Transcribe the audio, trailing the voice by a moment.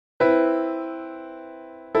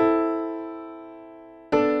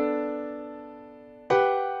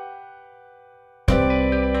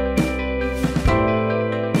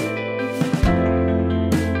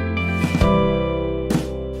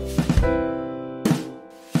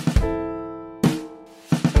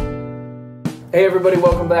Hey everybody,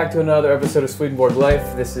 welcome back to another episode of Swedenborg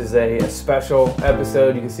Life. This is a special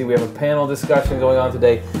episode. You can see we have a panel discussion going on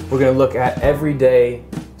today. We're going to look at everyday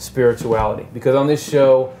spirituality, because on this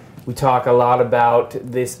show we talk a lot about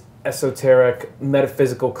this esoteric,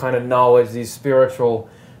 metaphysical kind of knowledge, these spiritual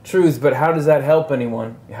truths, but how does that help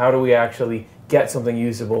anyone? How do we actually get something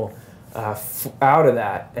usable out of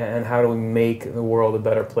that, and how do we make the world a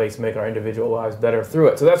better place, make our individual lives better through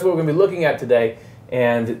it? So that's what we're going to be looking at today.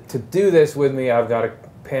 And to do this with me, I've got a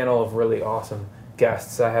panel of really awesome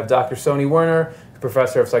guests. I have Dr. Soni Werner,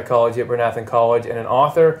 professor of psychology at Bernathen College and an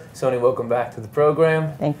author. Soni, welcome back to the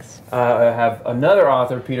program. Thanks. I have another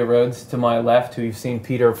author, Peter Rhodes, to my left, who you've seen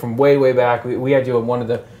Peter from way, way back. We had you in one of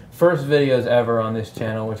the first videos ever on this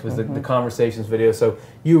channel, which was the Conversations video. So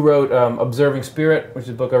you wrote Observing Spirit, which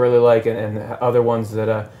is a book I really like, and other ones that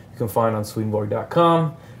you can find on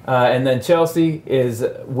Swedenborg.com. And then Chelsea is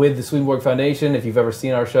with the Swedenborg Foundation. If you've ever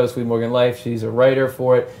seen our show, Swedenborg in Life, she's a writer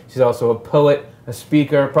for it. She's also a poet, a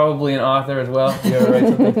speaker, probably an author as well. You ever write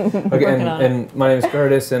something? Okay, and my name is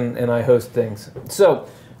Curtis, and I host things. So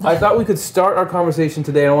I thought we could start our conversation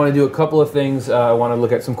today. I want to do a couple of things. I want to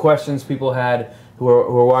look at some questions people had who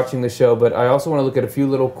are watching the show, but I also want to look at a few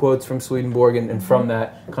little quotes from Swedenborg, and from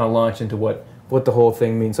that kind of launch into what the whole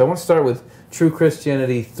thing means. So I want to start with True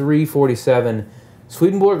Christianity 347.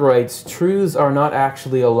 Swedenborg writes, truths are not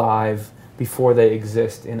actually alive before they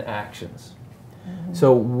exist in actions.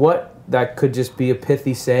 So what, that could just be a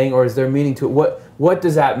pithy saying, or is there meaning to it? What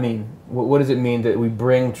does that mean? What does it mean that we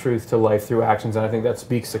bring truth to life through actions? And I think that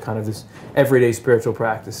speaks to kind of this everyday spiritual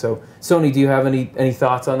practice. So, Soni, do you have any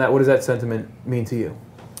thoughts on that? What does that sentiment mean to you?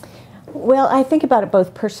 Well, I think about it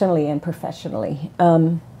both personally and professionally.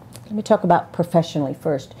 Let me talk about professionally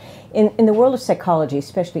first. In the world of psychology,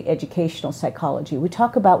 especially educational psychology, we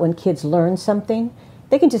talk about when kids learn something,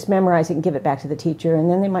 they can just memorize it and give it back to the teacher, and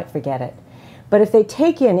then they might forget it. But if they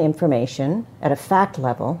take in information at a fact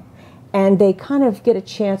level, and they kind of get a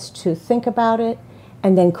chance to think about it,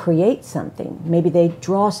 and then create something, maybe they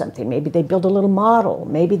draw something, maybe they build a little model,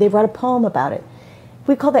 maybe they write a poem about it,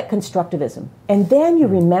 we call that constructivism. And then you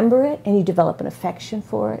remember it, and you develop an affection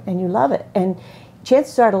for it, and you love it. And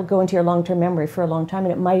chances are it'll go into your long-term memory for a long time,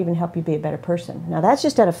 and it might even help you be a better person. Now, that's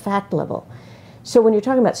just at a fact level. So when you're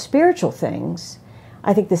talking about spiritual things,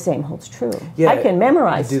 I think the same holds true. Yeah, I can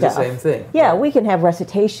memorize do stuff. The same thing. Yeah, we can have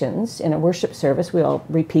recitations in a worship service. We all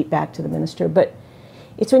repeat back to the minister. But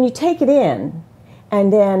it's when you take it in,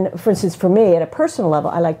 and then, for instance, for me, at a personal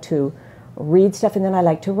level, I like to read stuff, and then I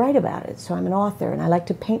like to write about it. So I'm an author, and I like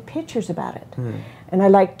to paint pictures about it. And I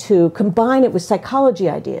like to combine it with psychology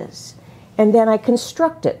ideas. And then I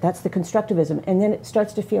construct it. That's the constructivism. And then it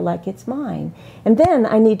starts to feel like it's mine. And then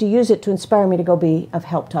I need to use it to inspire me to go be of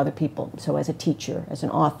help to other people. So as a teacher, as an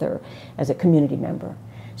author, as a community member.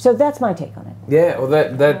 So that's my take on it. Yeah, well,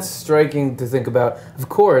 that's striking to think about. Of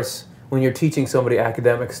course, when you're teaching somebody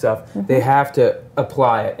academic stuff, they have to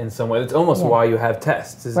apply it in some way. That's almost why you have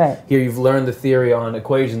tests. Right. Here you've learned the theory on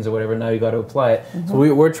equations or whatever, now you got to apply it. So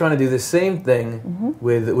we're trying to do the same thing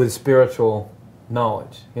with spiritual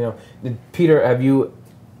knowledge. You know, Peter, have you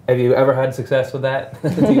ever had success with that?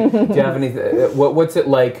 do you have any? What's it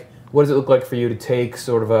like? What does it look like for you to take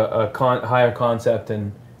sort of a higher concept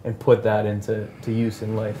and put that into use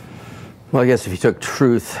in life? Well, I guess if you took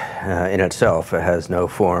truth in itself, it has no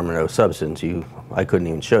form or no substance. I couldn't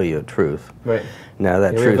even show you a truth. Right. Now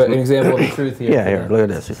that truth. We have an example of the truth here. Yeah, here, look at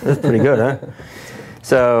this. That's pretty good, huh?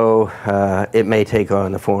 So it may take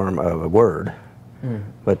on the form of a word.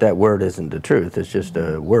 But that word isn't the truth. It's just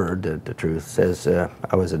a word that the truth says,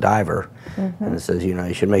 I was a diver. And it says,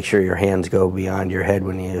 you should make sure your hands go beyond your head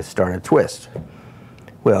when you start a twist.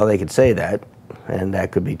 Well, they could say that, and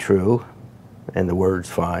that could be true, and the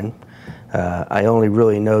word's fine. I only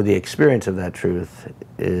really know the experience of that truth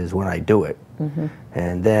is when I do it.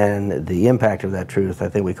 And then the impact of that truth, I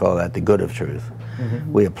think we call that the good of truth.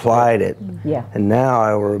 We applied it, and now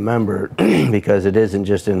I will remember because it isn't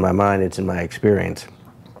just in my mind, it's in my experience.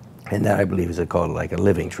 And that, I believe, is called like a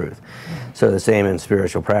living truth. So the same in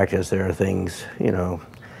spiritual practice, there are things,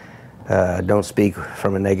 don't speak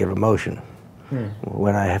from a negative emotion.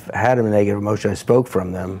 When I have had a negative emotion, I spoke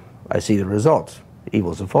from them, I see the results,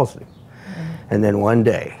 evils and falsity. And then one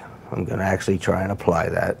day, I'm going to actually try and apply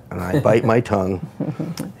that. And I bite my tongue,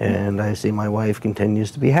 and I see my wife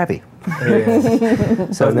continues to be happy.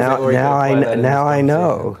 So now I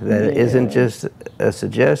know that it isn't just a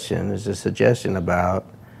suggestion, it's a suggestion about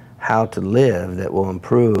how to live that will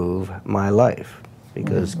improve my life.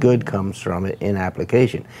 Because good comes from it in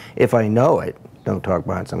application. If I know it, don't talk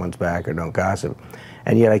behind someone's back or don't gossip.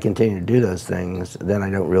 and yet I continue to do those things, then I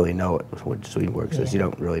don't really know it. What Swedenborg says, you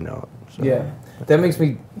don't really know it. So. Yeah, that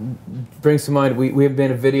brings to mind, we have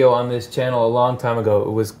been a video on this channel a long time ago.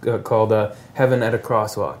 It was called Heaven at a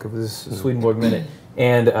Crosswalk. It was a Swedenborg Minute.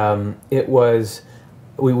 And it was,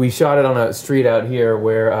 we shot it on a street out here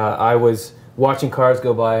where I was watching cars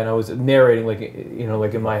go by and I was narrating, like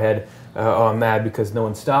in my head, oh, I'm mad because no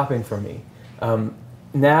one's stopping for me.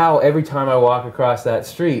 Now, every time I walk across that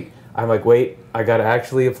street, I'm like, wait, I got to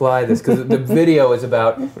actually apply this, because the video is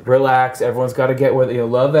about relax, everyone's got to get where,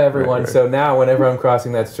 love everyone. Right. So now whenever I'm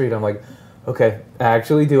crossing that street, I'm like, okay,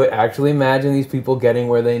 actually do it, actually imagine these people getting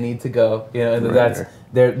where they need to go. And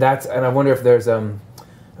that's, and I wonder if there's a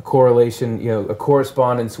correlation, a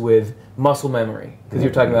correspondence with muscle memory, because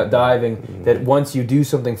you're talking about diving, that once you do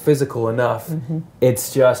something physical enough,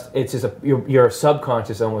 it's just your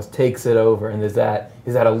subconscious almost takes it over, and is that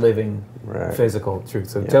a living physical truth?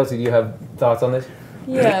 So Chelsea, do you have thoughts on this?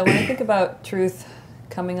 Yeah, when I think about truth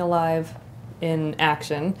coming alive in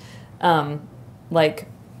action, one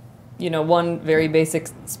very basic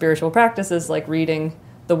spiritual practice is like reading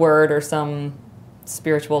the Word or some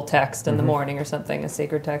spiritual text in the morning or something, a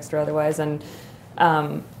sacred text or otherwise. And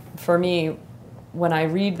for me, when I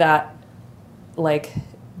read that, like,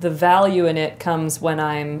 the value in it comes when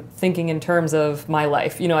I'm thinking in terms of my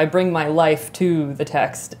life. I bring my life to the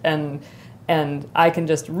text, and I can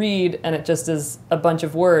just read, and it just is a bunch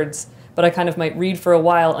of words, but I kind of might read for a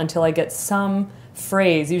while until I get some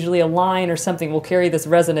phrase, usually a line or something, will carry this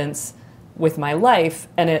resonance with my life,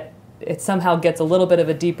 and it somehow gets a little bit of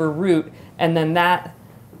a deeper root, and then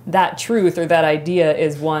that truth or that idea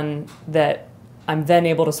is one that I'm then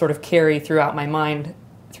able to sort of carry throughout my mind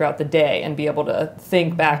throughout the day and be able to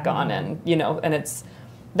think back on, and it's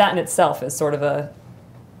that in itself is sort of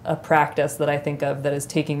a practice that I think of that is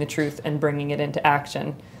taking the truth and bringing it into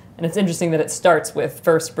action. And it's interesting that it starts with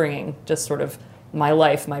first bringing just sort of my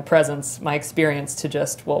life, my presence, my experience to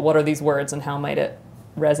just, well, what are these words and how might it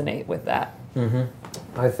resonate with that?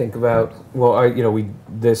 I think about,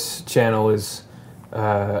 this channel is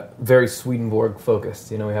very Swedenborg focused.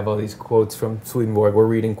 We have all these quotes from Swedenborg. We're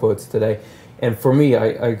reading quotes today. And for me, I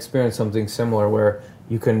experienced something similar where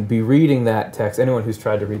you can be reading that text. Anyone who's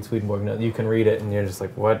tried to read Swedenborg knows you can read it and you're just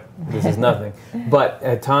like, what? This is nothing. But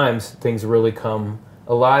at times, things really come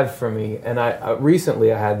alive for me. And I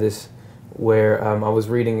recently I had this where I was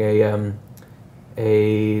reading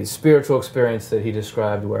a spiritual experience that he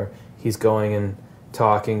described, where he's going and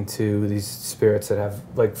talking to these spirits that have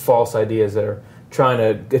like false ideas that are trying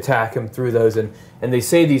to attack him through those, and they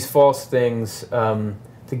say these false things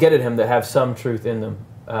to get at him that have some truth in them,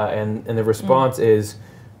 and the response is,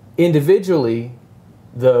 individually,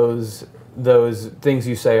 those things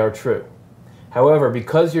you say are true. However,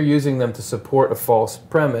 because you're using them to support a false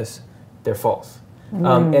premise, they're false.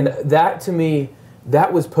 And that, to me,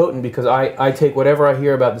 that was potent, because I take whatever I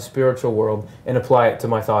hear about the spiritual world and apply it to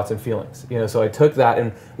my thoughts and feelings. So I took that,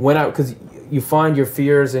 and because you find your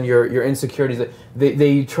fears and your insecurities, that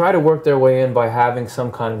they try to work their way in by having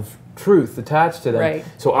some kind of truth attached to them. Right.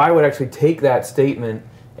 So I would actually take that statement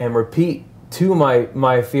and repeat to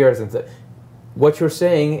my fears and say, what you're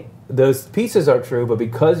saying, those pieces are true, but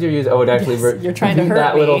because you're using, I would actually you're trying to hurt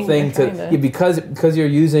that me. little thing because you're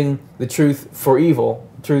using the truth for evil.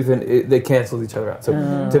 Truth, and they cancel each other out. So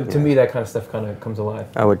to me, that kind of stuff kind of comes alive.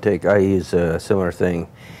 I use a similar thing,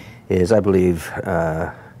 is I believe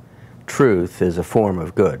truth is a form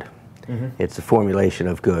of good. It's a formulation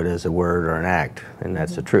of good as a word or an act, and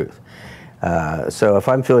that's the truth. So if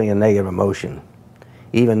I'm feeling a negative emotion,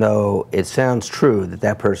 even though it sounds true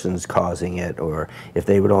that person's causing it, or if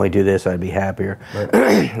they would only do this, I'd be happier,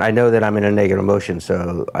 right. I know that I'm in a negative emotion,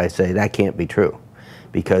 so I say that can't be true,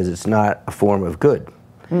 because it's not a form of good.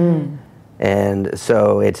 And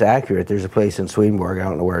so it's accurate. There's a place in Swedenborg, I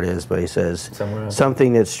don't know where it is, but he says,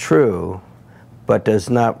 something that's true but does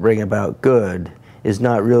not bring about good is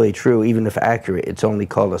not really true, even if accurate. It's only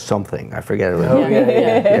called a something. I forget it.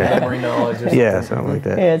 Memory knowledge. Yeah, something like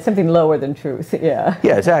that. Yeah, it's something lower than truth. Yeah.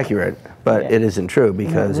 Yeah, it's accurate, but it isn't true,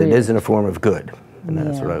 because it isn't a form of good. And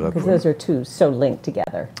that's what I look for. Because those are two so linked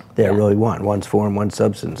together. They're really one. One's form, one's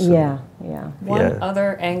substance. One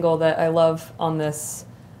other angle that I love on this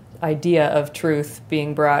idea of truth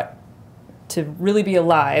being brought to really be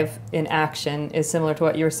alive in action is similar to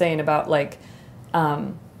what you were saying about, like,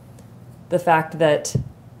 the fact that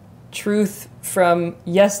truth from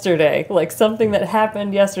yesterday, like something that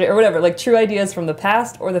happened yesterday or whatever, like true ideas from the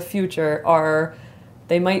past or the future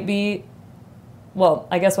they might be, well,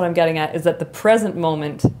 I guess what I'm getting at is that the present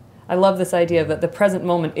moment, I love this idea that the present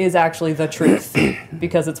moment is actually the truth,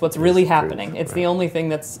 because it's what's really happening. It's the only thing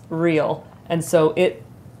that's real. And so it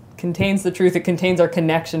contains the truth. It contains our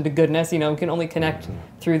connection to goodness. We can only connect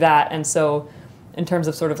through that. And so in terms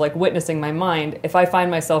of sort of like witnessing my mind, if I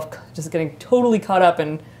find myself just getting totally caught up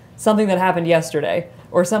in something that happened yesterday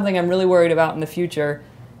or something I'm really worried about in the future,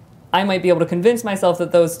 I might be able to convince myself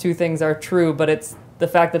that those two things are true, but it's the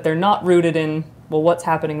fact that they're not rooted in, well, what's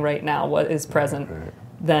happening right now, what is present,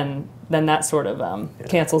 then that sort of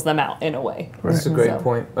cancels them out in a way. That's a great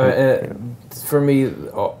point. For me,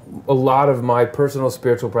 a lot of my personal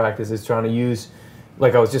spiritual practice is trying to use,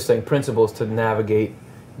 like I was just saying, principles to navigate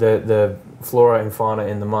the flora and fauna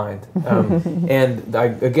in the mind. And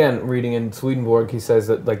again, reading in Swedenborg, he says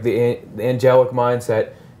that like the angelic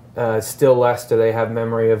mindset, still less do they have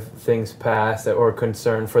memory of things past or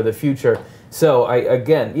concern for the future. So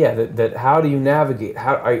that how do you navigate?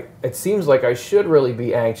 It seems like I should really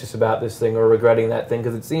be anxious about this thing or regretting that thing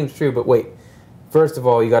because it seems true. But wait, first of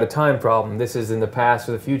all, you got a time problem. This is in the past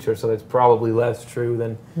or the future, so that's probably less true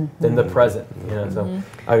than the present. So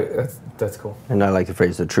that's cool. And I like the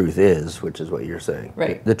phrase "the truth is," which is what you're saying.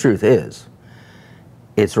 Right. The truth is,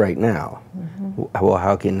 it's right now. Well,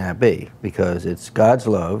 how can that be? Because it's God's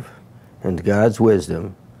love and God's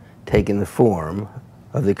wisdom taking the form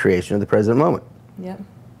of the creation of the present moment. Yep.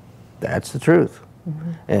 That's the truth.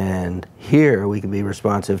 And here we can be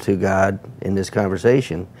responsive to God in this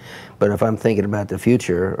conversation. But if I'm thinking about the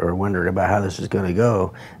future or wondering about how this is going to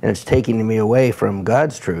go, and it's taking me away from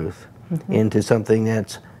God's truth into something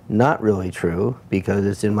that's not really true because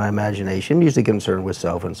it's in my imagination, usually concerned with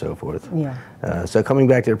self and so forth. Yeah. So coming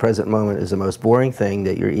back to the present moment is the most boring thing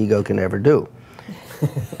that your ego can ever do.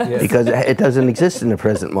 Because it doesn't exist in the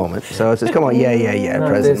present moment. So it says, come on, Not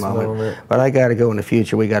present this moment. But I got to go in the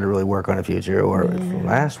future. We got to really work on the future. Or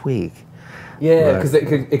last week. Yeah, because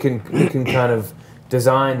it can kind of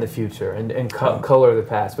design the future and color the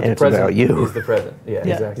past, but And the it's present about you. is the present. Yeah,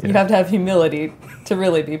 exactly. You have to have humility to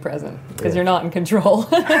really be present because you're not in control.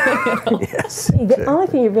 Yes. The only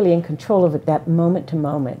thing you're really in control of at that moment to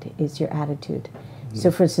moment is your attitude. So,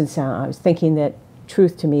 for instance, I was thinking that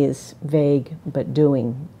truth to me is vague, but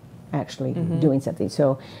doing something.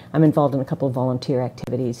 So I'm involved in a couple of volunteer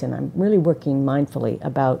activities, and I'm really working mindfully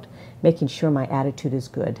about making sure my attitude is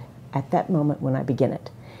good at that moment when I begin it.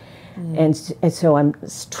 And so I'm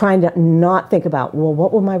trying to not think about, well,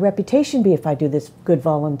 what will my reputation be if I do this good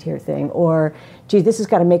volunteer thing? Or, gee, this has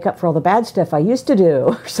got to make up for all the bad stuff I used to do,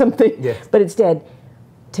 or something. Yes. But instead,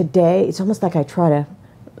 today, it's almost like I try to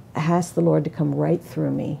ask the Lord to come right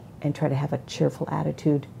through me and try to have a cheerful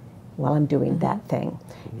attitude while I'm doing that thing.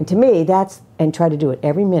 And to me, and try to do it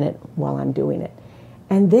every minute while I'm doing it.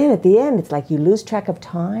 And then at the end, it's like you lose track of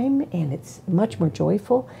time, and it's much more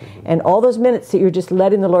joyful. And all those minutes that you're just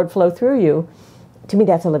letting the Lord flow through you, to me,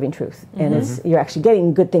 that's a living truth. And you're actually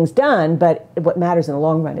getting good things done, but what matters in the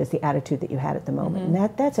long run is the attitude that you had at the moment.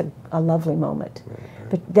 And that's a lovely moment.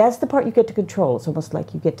 But that's the part you get to control. It's almost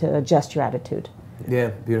like you get to adjust your attitude. Yeah,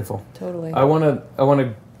 beautiful. Totally. I want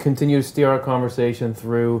to continue to steer our conversation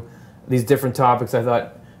through these different topics. I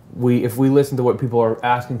thought if we listen to what people are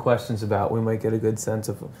asking questions about, we might get a good sense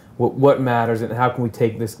of what matters and how can we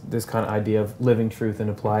take this kind of idea of living truth and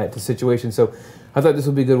apply it to situations. So I thought this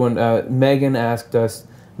would be a good one. Megan asked us,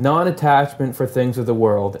 non-attachment for things of the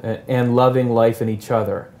world and loving life and each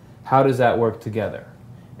other. How does that work together?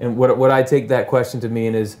 And what I take that question to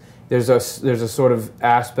mean is there's a sort of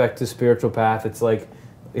aspect to spiritual path. It's like,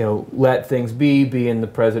 let things be in the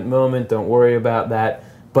present moment, don't worry about that.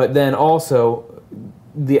 But then also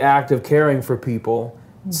the act of caring for people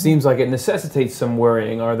seems like it necessitates some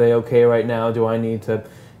worrying. Are they okay right now? Do I need to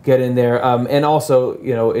get in there? And also,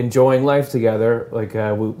 enjoying life together, like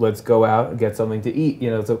let's go out and get something to eat.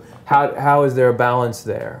 So how is there a balance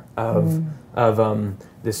there of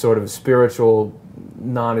this sort of spiritual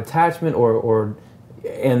non-attachment or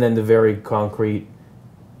and then the very concrete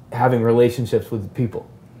having relationships with people?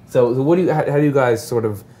 So how do you guys sort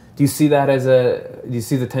of, do you see that do you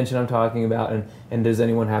see the tension I'm talking about, and does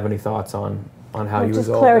anyone have any thoughts on how you just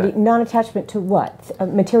resolve clarity, that? Non-attachment to what?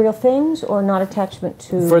 Material things, or non-attachment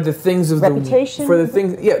to For the things of reputation?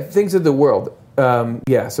 Things of the world.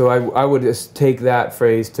 So I would just take that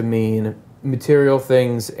phrase to mean material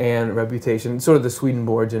things and reputation, sort of the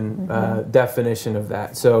Swedenborgian definition of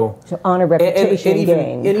that. So honor, reputation, and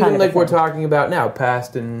gain. And even like we're thing. talking about now,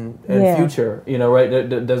 past and future, right?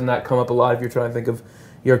 Doesn't that come up a lot if you're trying to think of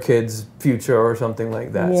your kid's future or something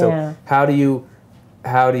like that? Yeah. So how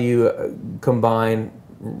do you combine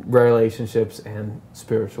relationships and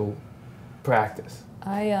spiritual practice?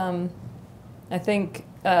 I think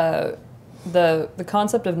the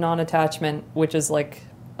concept of non-attachment, which is like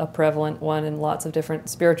a prevalent one in lots of different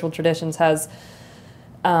spiritual traditions, has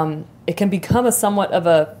it can become a somewhat of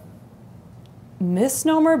a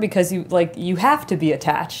misnomer because you have to be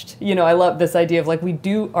attached. I love this idea of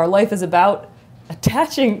our life is about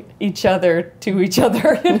attaching each other to each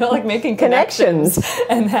other, like making connections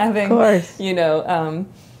and having,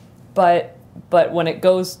 but when it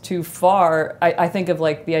goes too far, I think of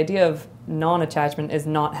the idea of non-attachment is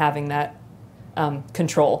not having that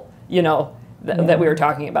control, that we were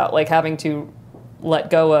talking about, like having to let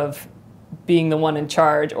go of being the one in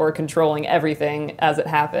charge or controlling everything as it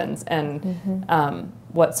happens. And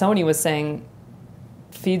what Sony was saying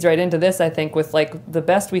feeds right into this, I think, with the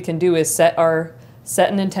best we can do is set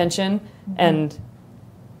an intention and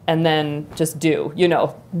then just do,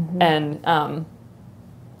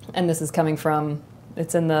 and this is coming from,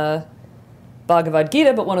 it's in the Bhagavad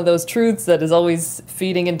Gita, but one of those truths that is always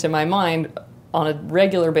feeding into my mind on a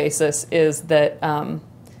regular basis is that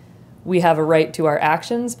we have a right to our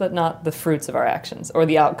actions, but not the fruits of our actions or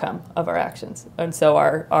the outcome of our actions. And so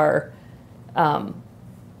our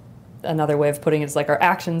another way of putting it is our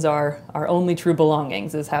actions are our only true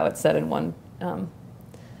belongings, is how it's said in one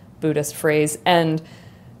Buddhist phrase. And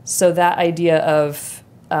so that idea of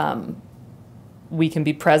we can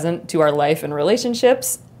be present to our life and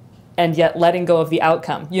relationships and yet letting go of the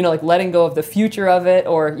outcome, letting go of the future of it,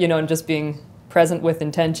 or, and just being present with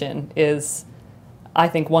intention is, I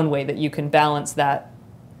think, one way that you can balance that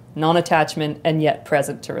non-attachment and yet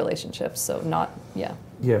present to relationships. So Yeah,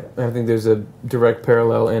 I think there's a direct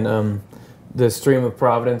parallel in the stream of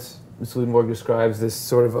providence. Swedenborg describes this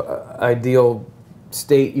sort of ideal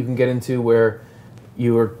state you can get into where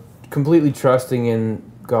you are completely trusting in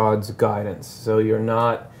God's guidance. So you're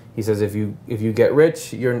not, he says, if you get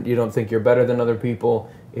rich, you don't think you're better than other people.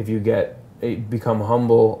 If you become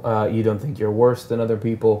humble, you don't think you're worse than other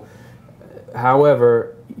people.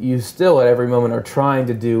 However, you still at every moment are trying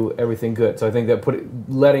to do everything good. So I think that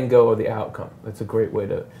letting go of the outcome, that's a great way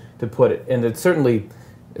to put it. And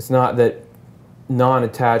it's not that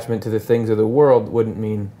non-attachment to the things of the world wouldn't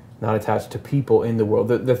mean not attached to people in the world.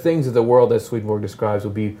 The things of the world, as Swedenborg describes,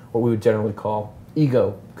 would be what we would generally call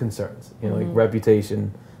ego concerns, like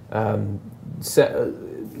reputation,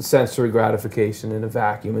 sensory gratification in a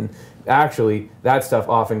vacuum. And actually, that stuff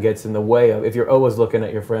often gets in the way of, if you're always looking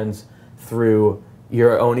at your friends through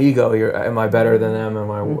your own ego, am I better than them?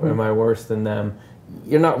 Am I worse than them?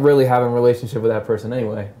 You're not really having a relationship with that person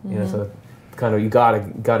anyway. So kind of you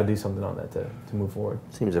gotta do something on that to move forward.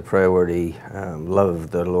 Seems a priority.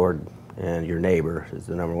 Love the Lord and your neighbor is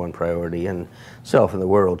the number one priority, and self and the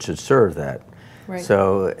world should serve that. Right.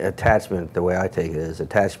 So attachment, the way I take it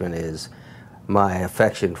is my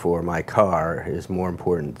affection for my car is more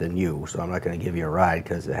important than you, so I'm not going to give you a ride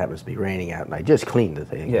because it happens to be raining out and I just cleaned the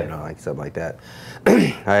thing, like something like that.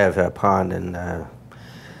 I have a pond and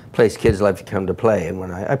place kids love to come to play, and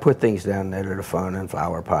when I put things down there that are fun and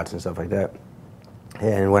flower pots and stuff like that.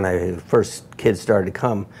 And when first kids started to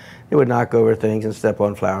come, they would knock over things and step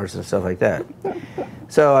on flowers and stuff like that.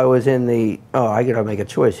 So I was in I got to make a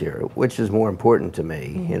choice here. Which is more important to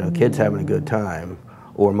me? Kids having a good time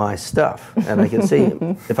or my stuff? And I can see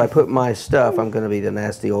if I put my stuff, I'm going to be the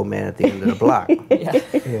nasty old man at the end of the block.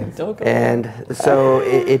 And so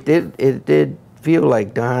it did feel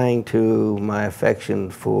like dying to my affection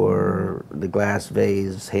for the glass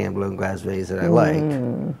vase, hand-blown glass vase that I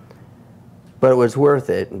liked. But it was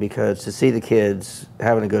worth it because to see the kids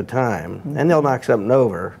having a good time, and they'll knock something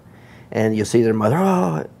over, and you'll see their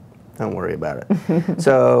mother, don't worry about it.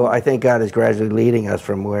 So I think God is gradually leading us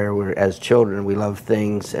from where we're, as children, we love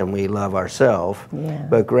things and we love ourselves,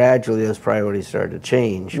 but gradually those priorities start to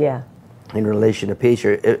change. In relation to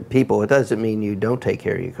people, it doesn't mean you don't take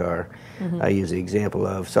care of your car. I use the example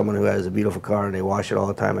of someone who has a beautiful car and they wash it all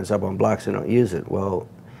the time and it's up on blocks and don't use it. Well,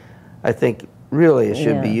 I think really it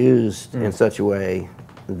should be used in such a way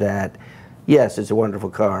that, yes, it's a wonderful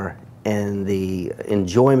car, and the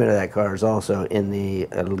enjoyment of that car is also in the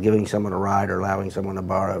giving someone a ride or allowing someone to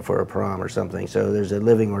borrow it for a prom or something. So there's a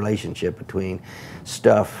living relationship between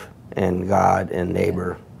stuff and God and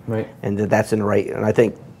neighbor, and that's in the right. And I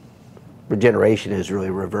think regeneration is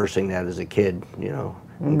really reversing that as a kid,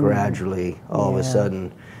 and gradually, all of a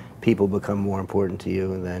sudden, people become more important to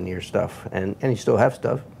you than your stuff, and you still have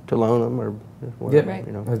stuff to loan them or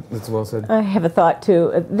whatever. That's well said. I have a thought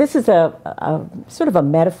too. This is a sort of a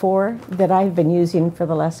metaphor that I've been using for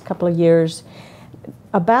the last couple of years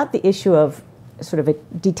about the issue of sort of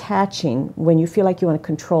detaching when you feel like you want to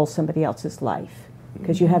control somebody else's life,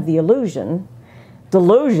 because you have the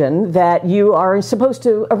delusion that you are supposed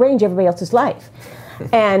to arrange everybody else's life,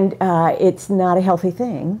 and it's not a healthy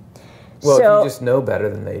thing. Well, so, if you just know better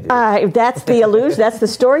than they do. That's the illusion. That's the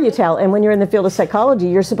story you tell. And when you're in the field of psychology,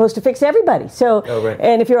 you're supposed to fix everybody. So, right.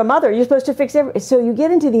 And if you're a mother, you're supposed to fix so you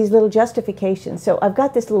get into these little justifications. So I've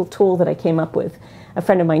got this little tool that I came up with. A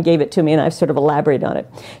friend of mine gave it to me, and I've sort of elaborated on it.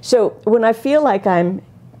 So when I feel like I'm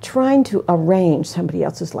trying to arrange somebody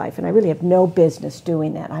else's life, and I really have no business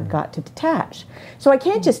doing that, I've got to detach. So I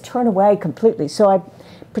can't just turn away completely. So I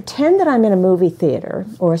pretend that I'm in a movie theater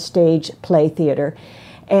or a stage play theater,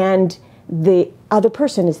 and the other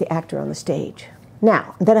person is the actor on the stage.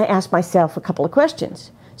 Now, then I ask myself a couple of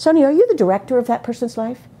questions. Sonny, are you the director of that person's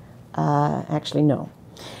life? Actually, no.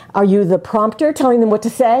 Are you the prompter telling them what to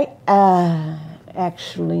say?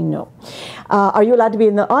 Actually, no. Are you allowed to be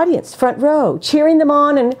in the audience, front row, cheering them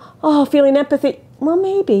on and, feeling empathy? Well,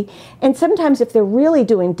 maybe. And sometimes if they're really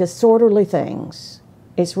doing disorderly things,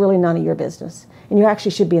 it's really none of your business. And you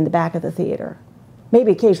actually should be in the back of the theater.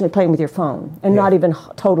 Maybe occasionally playing with your phone and not even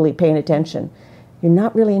totally paying attention. You're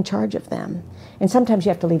not really in charge of them. And sometimes you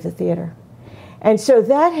have to leave the theater. And so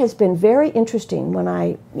that has been very interesting when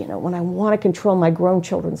I want to control my grown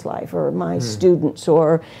children's life or my students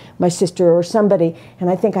or my sister or somebody, and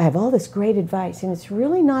I think I have all this great advice, and it's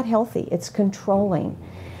really not healthy. It's controlling.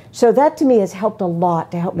 So that to me has helped a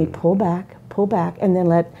lot to help me pull back, and then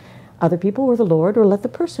let other people or the Lord or let the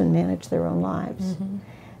person manage their own lives. Mm-hmm.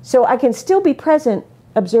 So I can still be present,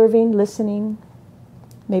 observing, listening,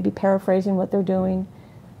 maybe paraphrasing what they're doing,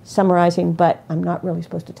 summarizing, but I'm not really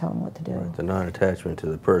supposed to tell them what to do. Right, the non-attachment to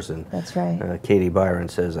the person. That's right. Katie Byron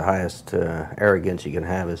says the highest arrogance you can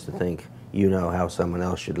have is to think you know how someone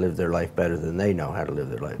else should live their life better than they know how to live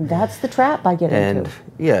their life. That's the trap I get into. And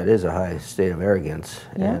yeah, it is a high state of arrogance,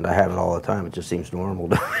 and I have it all the time. It just seems normal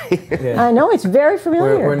to me. Yeah. I know, it's very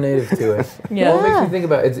familiar. We're native to it. Yeah. Well, it makes me think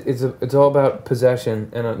about it's all about possession,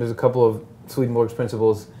 and there's a couple of Swedenborg's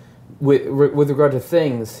principles with regard to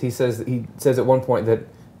things. He says at one point that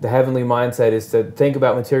the heavenly mindset is to think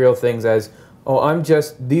about material things as,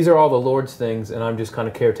 these are all the Lord's things, and I'm just kind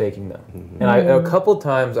of caretaking them. Mm-hmm. And a couple of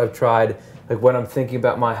times I've tried, like when I'm thinking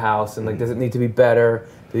about my house, and like, does it need to be better?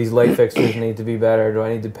 Do these light fixtures need to be better? Do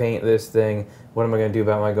I need to paint this thing? What am I going to do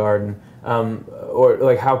about my garden? Or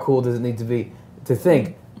like, how cool does it need to be? To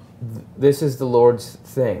think, this is the Lord's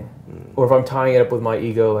thing. Or if I'm tying it up with my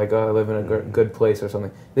ego, like, I live in a good place or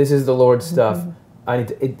something. This is the Lord's stuff.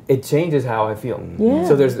 It changes how I feel. Yeah.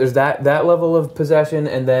 So there's that level of possession,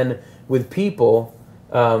 and then with people,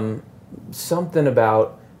 something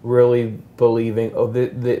about really believing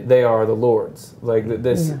they are the Lord's. Like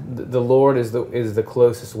the Lord is the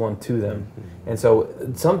closest one to them, and so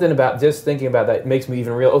something about just thinking about that makes me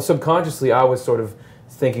even real. Subconsciously, I was sort of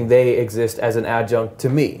thinking they exist as an adjunct to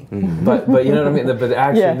me, but you know what I mean. But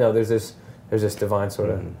actually, no. There's this divine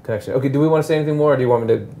sort of connection. Okay, do we want to say anything more, or do you want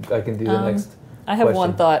me to? I can do the next. I have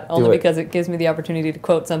one thought, only because it gives me the opportunity to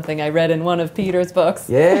quote something I read in one of Peter's books.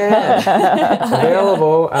 Yeah,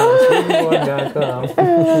 available on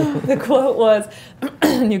Swedenborg.com. The quote was,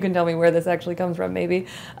 you can tell me where this actually comes from maybe,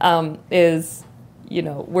 is,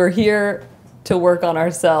 we're here to work on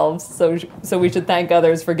ourselves, so we should thank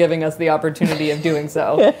others for giving us the opportunity of doing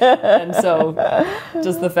so. And so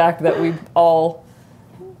just the fact that we all,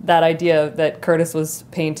 that idea that Curtis was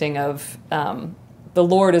painting of the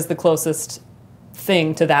Lord is the closest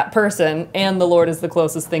thing to that person, and the Lord is the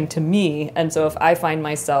closest thing to me. And so if I find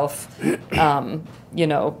myself,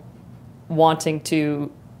 wanting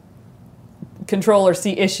to control or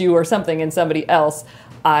see issue or something in somebody else,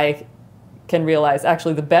 I can realize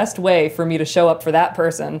actually the best way for me to show up for that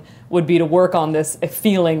person would be to work on this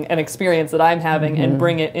feeling and experience that I'm having and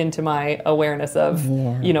bring it into my awareness of,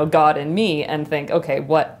 God and me, and think, okay,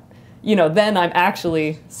 what, then I'm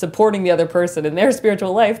actually supporting the other person in their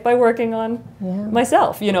spiritual life by working on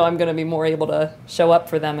myself. I'm going to be more able to show up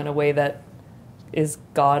for them in a way that is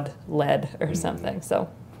God-led or something. So,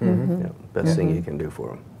 best thing you can do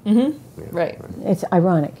for them. Right. It's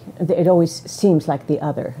ironic. It always seems like the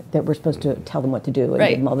other, that we're supposed to tell them what to do and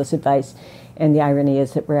give them all this advice. And the irony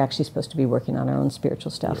is that we're actually supposed to be working on our own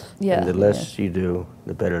spiritual stuff. Yeah. And the less you do,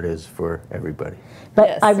 the better it is for everybody.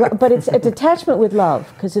 But but it's attachment with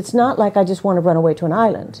love, because it's not like I just want to run away to an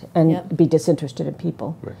island and be disinterested in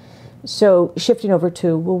people. Right. So shifting over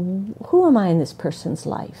to, well, who am I in this person's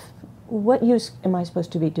life? What use am I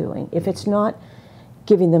supposed to be doing? If it's not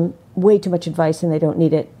giving them way too much advice and they don't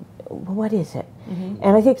need it, what is it?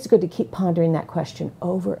 And I think it's good to keep pondering that question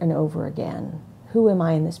over and over again. Who am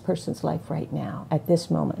I in this person's life right now, at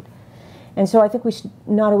this moment? And so I think we should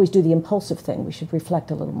not always do the impulsive thing. We should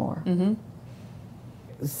reflect a little more.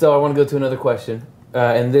 So I want to go to another question.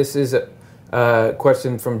 And this is a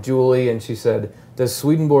question from Julie, and she said, does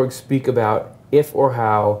Swedenborg speak about if or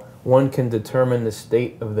how one can determine the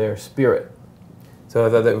state of their spirit. So I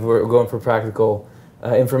thought that we're going for practical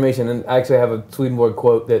information, and I actually have a Swedenborg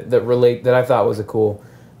quote that I thought was a cool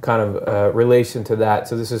kind of relation to that.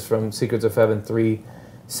 So this is from Secrets of Heaven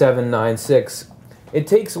 3:7-9-6. It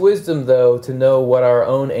takes wisdom, though, to know what our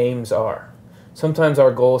own aims are. Sometimes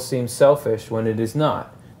our goal seems selfish when it is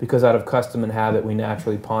not, because out of custom and habit we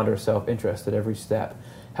naturally ponder self-interest at every step.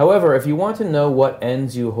 However, if you want to know what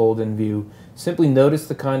ends you hold in view, simply notice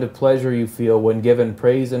the kind of pleasure you feel when given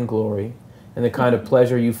praise and glory, and the kind of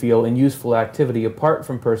pleasure you feel in useful activity apart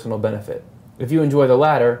from personal benefit. If you enjoy the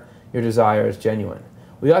latter, your desire is genuine.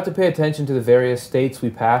 We ought to pay attention to the various states we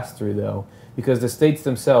pass through, though, because the states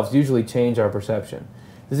themselves usually change our perception.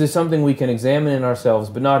 This is something we can examine in ourselves,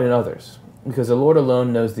 but not in others, because the Lord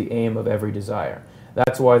alone knows the aim of every desire.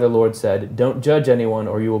 That's why the Lord said, "Don't judge anyone,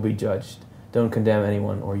 or you will be judged. Don't condemn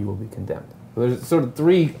anyone, or you will be condemned." So there's sort of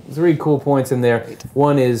three cool points in there.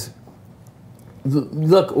 One is,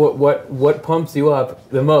 look, what pumps you up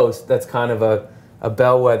the most, that's kind of a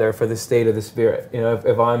bellwether for the state of the spirit. You know,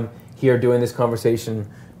 if I'm here doing this conversation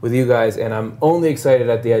with you guys and I'm only excited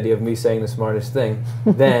at the idea of me saying the smartest thing,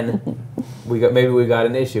 then maybe we got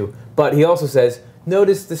an issue. But he also says,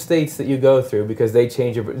 notice the states that you go through, because they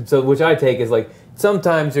change your... So which I take is like,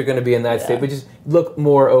 sometimes you're going to be in that state, but just look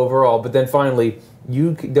more overall. But then finally,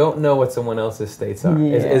 you don't know what someone else's states are.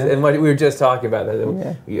 And we were just talking about that.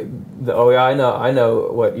 I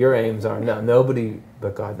know what your aims are. No, nobody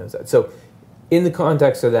but God knows that. So in the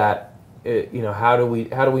context of that, how do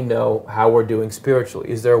we know how we're doing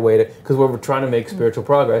spiritually? Is there a way to... Because we're trying to make spiritual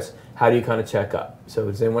progress, how do you kind of check up? So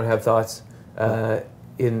does anyone have thoughts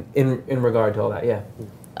in regard to all that?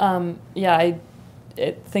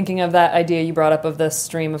 Thinking of that idea you brought up of the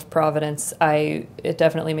stream of providence, it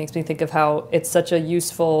definitely makes me think of how it's such a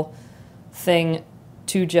useful thing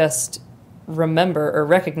to just remember or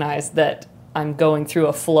recognize that I'm going through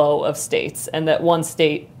a flow of states, and that one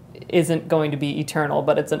state isn't going to be eternal,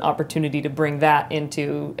 but it's an opportunity to bring that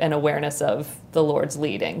into an awareness of the Lord's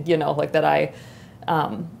leading. Like that I,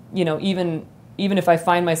 even if I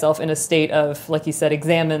find myself in a state of, like you said,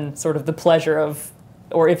 examine sort of the pleasure of,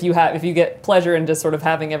 or if you get pleasure in just sort of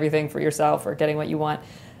having everything for yourself or getting what you want,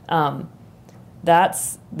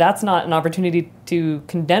 that's not an opportunity to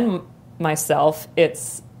condemn myself.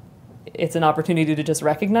 It's an opportunity to just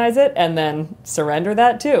recognize it and then surrender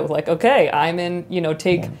that too. Like, okay, I'm in,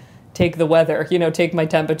 take the weather, take my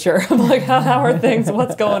temperature. I'm like, how are things?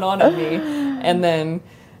 What's going on in me? And then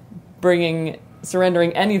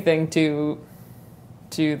surrendering anything to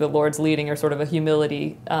the Lord's leading, or sort of a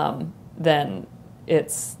humility, then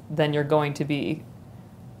you're going to be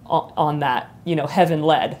on that, heaven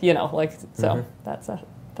led, That's a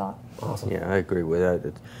thought. Awesome. Yeah, I agree with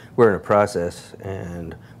that. We're in a process,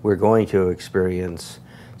 and we're going to experience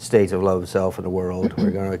states of love of self in the world.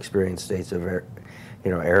 We're going to experience states of,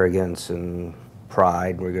 arrogance and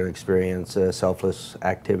pride. We're going to experience selfless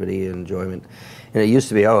activity and enjoyment. And it used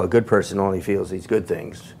to be, a good person only feels these good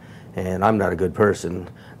things, and I'm not a good person.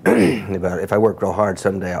 About if I work real hard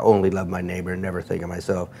someday, I only love my neighbor and never think of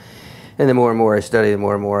myself. And the more and more I study, the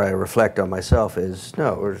more and more I reflect on myself it's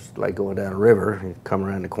like going down a river. You come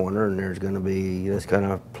around the corner and there's going to be this kind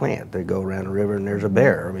of plant that go around a river and there's a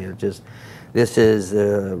bear. I mean, this is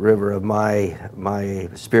the river of my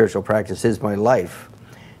spiritual practice, is my life.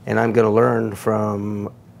 And I'm going to learn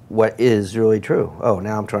from what is really true.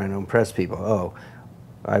 Now I'm trying to impress people.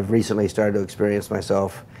 I've recently started to experience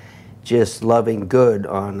myself just loving good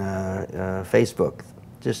on Facebook.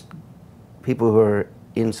 Just people who are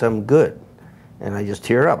in some good. And I just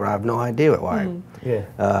tear up. I have no idea why.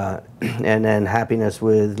 And then happiness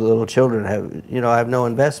with little children. I have no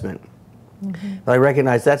investment. Mm-hmm. But I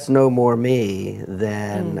recognize that's no more me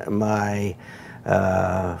than my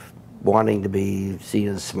wanting to be seen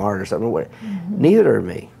as smart or something. Mm-hmm. Neither are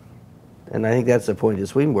me. And I think that's the point that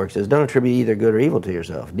Swedenborg says. Don't attribute either good or evil to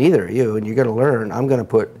yourself. Neither are you. And you're going to learn. I'm going to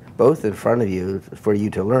put both in front of you for you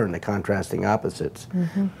to learn the contrasting opposites.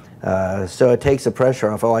 Mm-hmm. So it takes the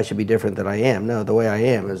pressure off, I should be different than I am. No, the way I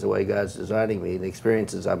am is the way God's designing me. The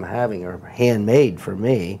experiences I'm having are handmade for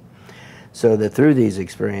me, so that through these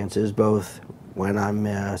experiences, both when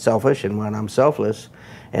I'm selfish and when I'm selfless,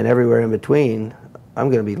 and everywhere in between,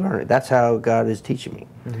 I'm going to be learning. That's how God is teaching me.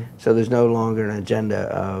 Mm-hmm. So there's no longer an agenda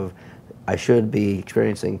of, I should be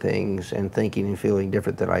experiencing things and thinking and feeling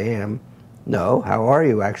different than I am. No, how are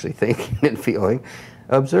you actually thinking and feeling?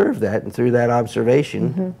 Observe that, and through that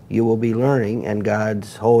observation, you will be learning, and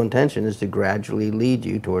God's whole intention is to gradually lead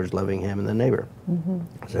you towards loving Him and the neighbor. Mm-hmm.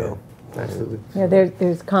 So, absolutely. Yeah,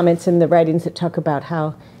 there's comments in the writings that talk about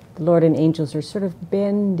how the Lord and angels are sort of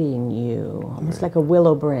bending you, almost like a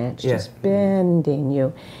willow branch, just bending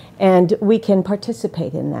you. And we can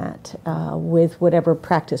participate in that with whatever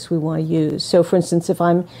practice we want to use. So, for instance, if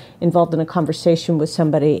I'm involved in a conversation with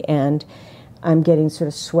somebody and I'm getting sort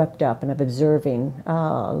of swept up and I'm observing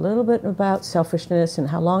a little bit about selfishness and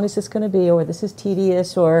how long is this going to be, or this is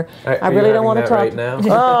tedious, or I really don't want to talk right now.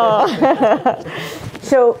 Oh.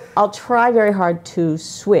 So I'll try very hard to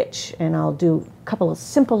switch, and I'll do a couple of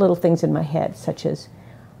simple little things in my head, such as,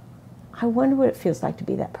 I wonder what it feels like to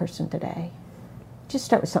be that person today. Just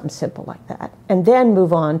start with something simple like that, and then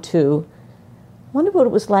move on to, I wonder what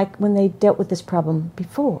it was like when they dealt with this problem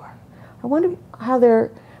before. I wonder how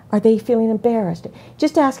are they feeling embarrassed?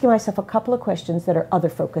 Just asking myself a couple of questions that are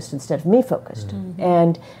other-focused instead of me-focused. Mm-hmm.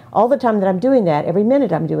 And all the time that I'm doing that, every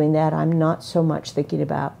minute I'm doing that, I'm not so much thinking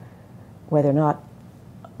about whether or not,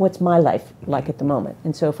 what's my life like at the moment.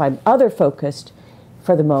 And so if I'm other-focused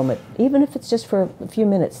for the moment, even if it's just for a few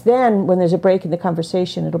minutes, then when there's a break in the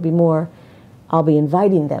conversation, it'll be more, I'll be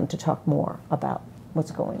inviting them to talk more about what's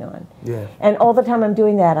going on. Yeah. And all the time I'm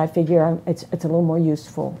doing that, I figure it's a little more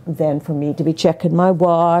useful than for me to be checking my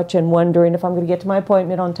watch and wondering if I'm going to get to my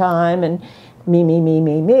appointment on time and me.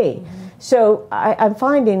 Mm-hmm. So I'm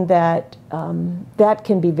finding that that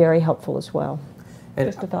can be very helpful as well. And,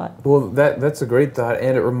 just a thought. Well, that's a great thought,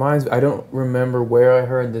 and it reminds me, I don't remember where I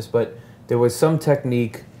heard this, but there was some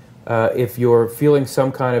technique, if you're feeling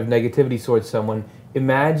some kind of negativity towards someone,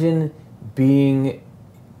 imagine being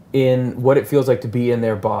in what it feels like to be in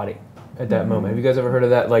their body at that moment. Have you guys ever heard of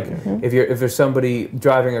that? Like, if there's somebody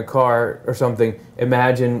driving a car or something,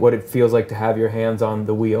 imagine what it feels like to have your hands on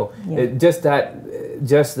the wheel. Yeah. Just that.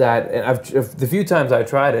 And the few times I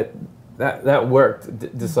tried it, that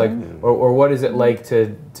worked. Just like, or what is it like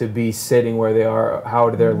to be sitting where they are? How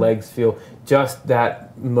do their legs feel? Just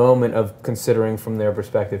that moment of considering from their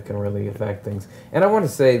perspective can really affect things. And I want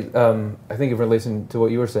to say, I think in relation to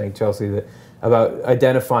what you were saying, Chelsea, that about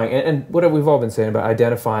identifying, and what we've all been saying about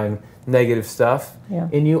identifying negative stuff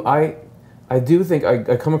in you. I do think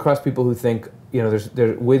I come across people who think, there's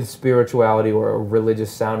with spirituality or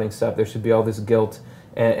religious sounding stuff, there should be all this guilt,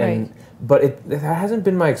 but it hasn't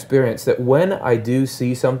been my experience that when I do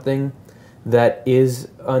see something that is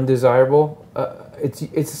undesirable,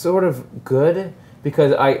 it's sort of good,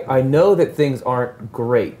 because I know that things aren't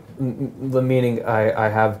great. Meaning I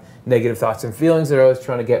have negative thoughts and feelings that are always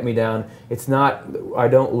trying to get me down. It's not, I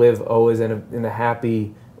don't live always in a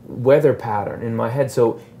happy weather pattern in my head.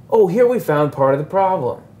 So, here we found part of the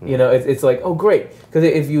problem. It's like, great. Because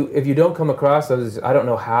if you don't come across those, I don't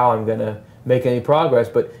know how I'm going to make any progress,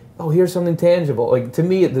 but here's something tangible. Like, to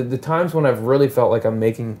me, the times when I've really felt like I'm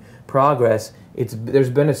making progress,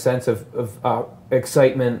 there's been a sense of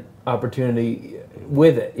excitement, opportunity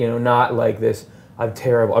with it. Not like this, I'm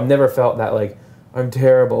terrible. I've never felt that, like, I'm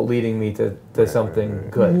terrible, leading me to something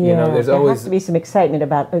good. Yeah, There's there always has to be some excitement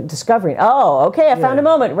about discovering, I found a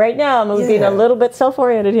moment right now. I'm being a little bit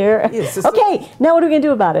self-oriented here. Yes, okay, now what are we going to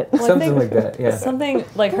do about it? Well, something like that, yeah. Something,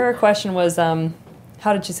 like, her question was,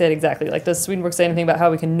 how did she say it exactly? Like, does Swedenborg say anything about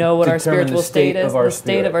how we can know what our spiritual state is? The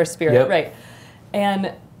state of our spirit, yep. Right.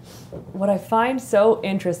 And what I find so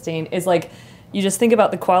interesting is, like, you just think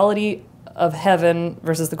about the quality of heaven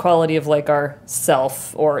versus the quality of, like, our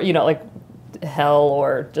self, or, like, hell,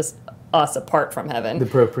 or just us apart from heaven. The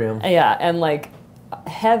proprium. Yeah, and, like,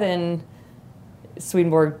 heaven,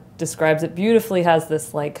 Swedenborg describes it beautifully, has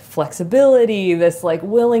this, like, flexibility, this, like,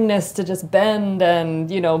 willingness to just bend and,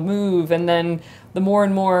 move, and then the more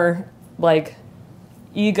and more, like,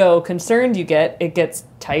 ego concerned you get, it gets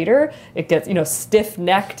tighter, it gets,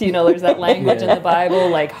 stiff-necked, there's that language in the Bible,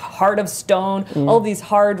 like heart of stone, all these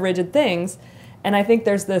hard, rigid things. And I think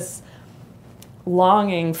there's this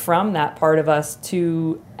longing from that part of us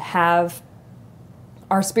to have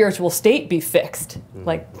our spiritual state be fixed.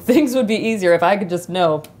 Like, things would be easier if I could just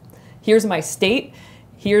know, here's my state,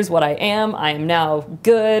 here's what I am now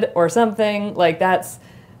good, or something. Like,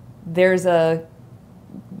 there's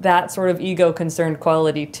that sort of ego-concerned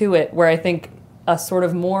quality to it, where I think a sort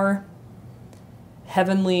of more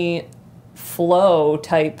heavenly flow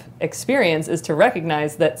type experience is to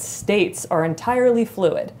recognize that states are entirely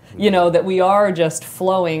fluid. That we are just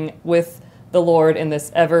flowing with the Lord in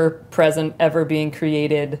this ever-present,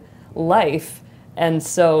 ever-being-created life. And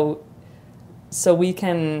so we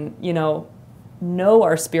can, know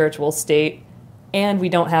our spiritual state, and we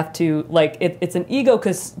don't have to, like, it's an ego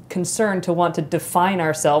concern to want to define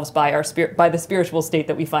ourselves by by the spiritual state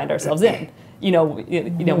that we find ourselves in. We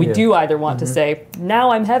do either want to say,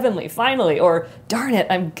 now I'm heavenly, finally, or darn it,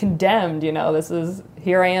 I'm condemned,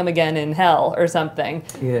 here I am again in hell, or something.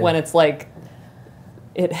 Yeah. When it's like,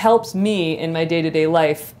 it helps me in my day-to-day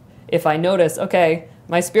life if I notice, okay,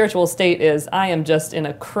 my spiritual state is I am just in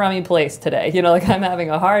a crummy place today. Like I'm having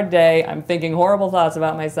a hard day. I'm thinking horrible thoughts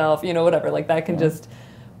about myself, whatever. Like that can just,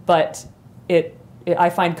 but I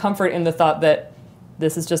find comfort in the thought that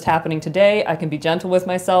this is just happening today. I can be gentle with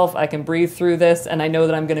myself. I can breathe through this. And I know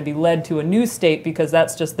that I'm going to be led to a new state because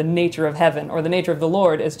that's just the nature of heaven, or the nature of the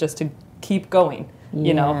Lord is just to keep going,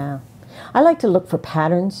 I like to look for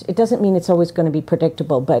patterns. It doesn't mean it's always going to be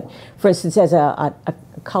predictable, but for instance, as a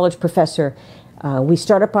college professor, we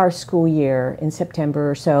start up our school year in September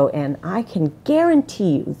or so, and I can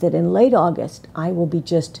guarantee you that in late August, I will be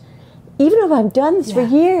just, even if I've done this for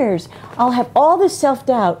years, I'll have all this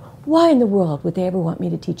self-doubt. Why in the world would they ever want me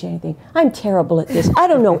to teach anything? I'm terrible at this. I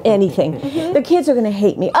don't know anything. The kids are going to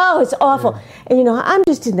hate me. Oh, it's awful. And, I'm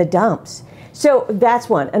just in the dumps. So that's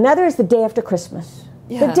one. Another is the day after Christmas.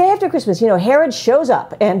 Yeah. The day after Christmas, Herod shows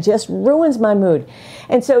up and just ruins my mood.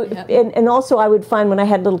 And so, and also I would find when I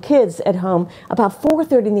had little kids at home, about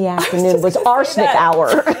 4:30 in the afternoon was arsenic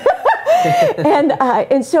hour.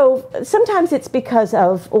 And so sometimes it's because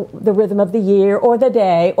of the rhythm of the year or the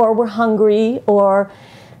day, or we're hungry or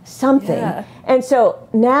something. Yeah. And so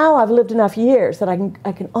now I've lived enough years that I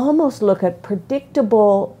can almost look at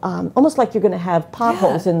predictable, almost like you're going to have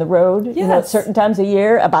potholes in the road, at certain times of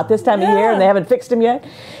year, about this time of year, and they haven't fixed them yet.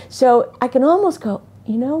 So I can almost go,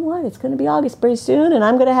 you know what, it's going to be August pretty soon, and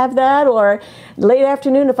I'm going to have that, or late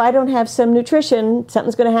afternoon, if I don't have some nutrition,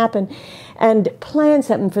 something's going to happen. And plan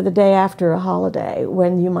something for the day after a holiday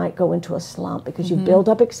when you might go into a slump because you build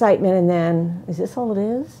up excitement, and then, is this all it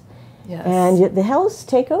is? Yes. And the hells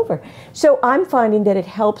take over. So I'm finding that it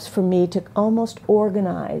helps for me to almost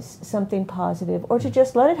organize something positive, or to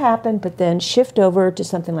just let it happen, but then shift over to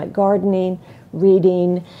something like gardening,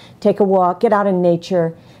 reading, take a walk, get out in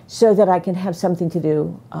nature, so that I can have something to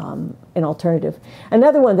do, an alternative.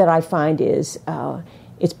 Another one that I find is,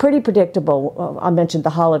 it's pretty predictable. I mentioned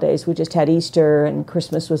the holidays. We just had Easter, and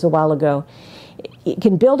Christmas was a while ago. It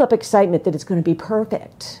can build up excitement that it's going to be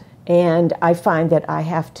perfect. And I find that I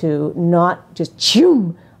have to not just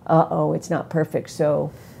it's not perfect,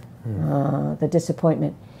 so the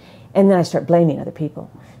disappointment. And then I start blaming other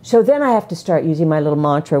people. So then I have to start using my little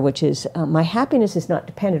mantra, which is, my happiness is not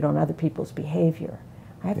dependent on other people's behavior.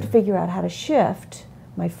 I have to figure out how to shift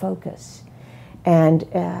my focus and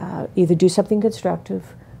either do something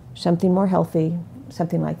constructive, something more healthy,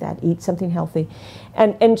 something like that, eat something healthy.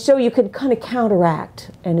 And so you can kind of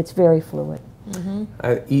counteract, and it's very fluid.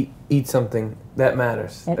 Eat something that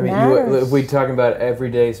matters. Matters. If we're talking about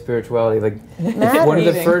everyday spirituality, like one of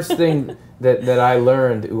the first things that I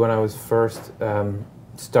learned when I was first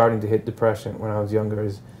starting to hit depression when I was younger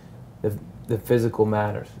is the physical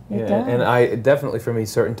matters. And I definitely, for me,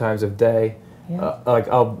 certain times of day,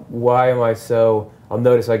 I'll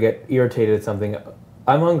notice I get irritated at something.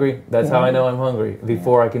 I'm hungry. That's how I know I'm hungry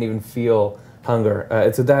before I can even feel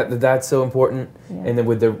hunger. So that's so important. And then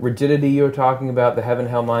with the rigidity you were talking about, the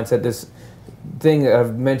heaven-hell mindset, this thing that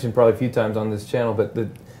I've mentioned probably a few times on this channel, but the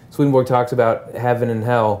Swedenborg talks about heaven and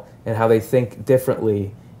hell and how they think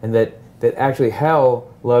differently, and that actually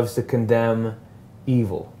hell loves to condemn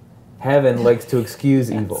evil. Heaven likes to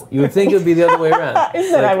excuse evil. You would think it would be the other way around.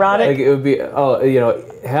 Isn't that ironic? Like it would be,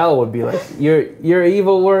 hell would be like, you're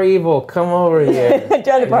evil, we're evil, come over here.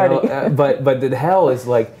 Join the party. But that hell is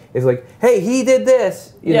like, hey, he did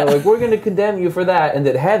this. Like we're going to condemn you for that. And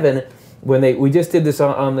that heaven, we just did this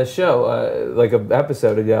on the show, like an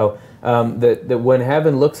episode ago, that when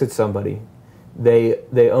heaven looks at somebody, they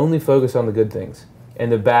only focus on the good things.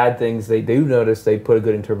 And the bad things they do notice, they put a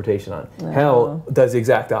good interpretation on. Hell does the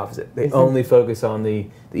exact opposite. They only focus on the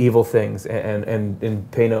evil things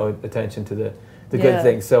and pay no attention to the good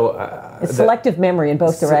things. So it's selective memory in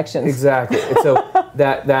both directions. Exactly. And so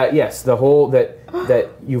the whole that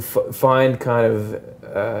you find kind of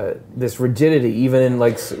this rigidity, even in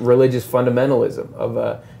like religious fundamentalism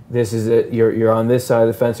of this is it. You're on this side of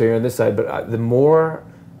the fence or you're on this side. But the more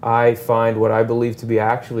I find what I believe to be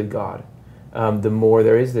actually God, the more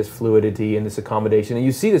there is this fluidity and this accommodation. And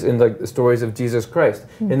you see this in like the stories of Jesus Christ.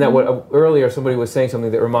 And that earlier somebody was saying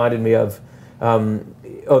something that reminded me of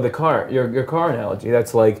the car, your car analogy.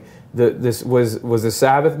 That's like this was the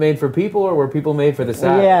Sabbath made for people, or were people made for the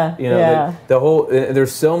Sabbath? The whole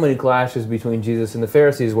there's so many clashes between Jesus and the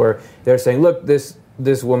Pharisees where they're saying, look, this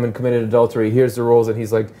woman committed adultery, here's the rules, and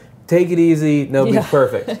he's like, take it easy, nobody's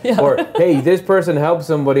perfect. Or hey, this person helped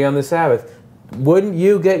somebody on the Sabbath. Wouldn't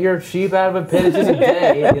you get your sheep out of a pit? It's just a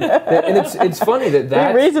day. And it's funny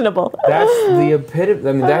that's reasonable. That's the epitome.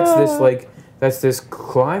 I mean, that's this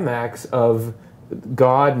climax of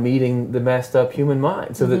God meeting the messed up human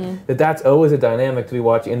mind. So that's always a dynamic to be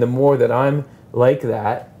watching. And the more that I'm like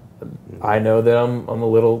that, I know that I'm a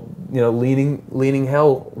little, leaning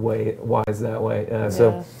hell wise that way.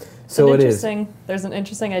 So it is. There's an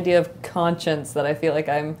interesting idea of conscience that I feel like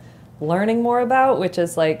I'm learning more about, which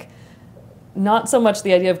is like not so much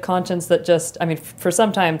the idea of conscience that just, I mean, for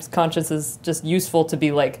sometimes conscience is just useful to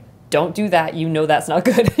be like, don't do that, that's not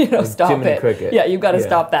good, stop Jiminy it. Cricket. Yeah, you've got to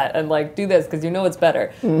stop that and like do this because it's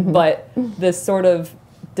better. But this sort of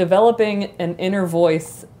developing an inner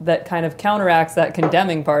voice that kind of counteracts that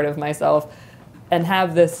condemning part of myself and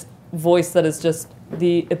have this voice that is just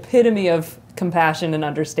the epitome of compassion and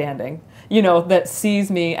understanding, that sees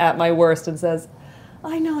me at my worst and says,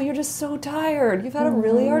 I know, you're just so tired. You've had a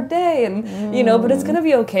really hard day, and, but it's going to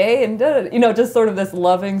be okay. And, just sort of this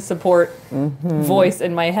loving support voice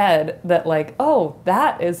in my head that like, oh,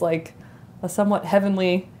 that is like a somewhat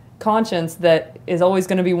heavenly conscience that is always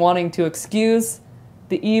going to be wanting to excuse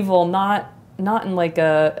the evil, not in like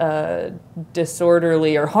a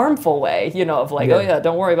disorderly or harmful way, of like, oh yeah,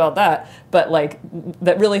 don't worry about that. But like,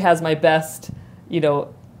 that really has my best,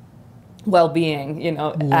 well-being,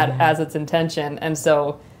 as its intention. And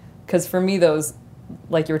so, because for me, those,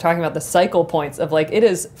 like you were talking about, the cycle points of like, it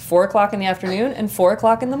is 4:00 in the afternoon and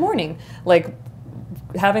 4:00 in the morning. Like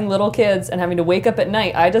having little kids and having to wake up at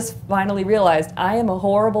night, I just finally realized I am a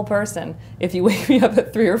horrible person if you wake me up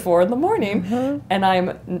at 3 or 4 in the morning, and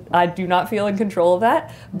I do not feel in control of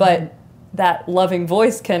that. But that loving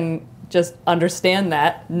voice can just understand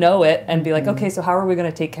that, know it, and be like, okay, so how are we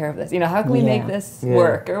going to take care of this? How can we make this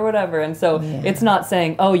work or whatever? And so it's not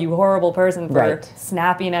saying, oh, you horrible person for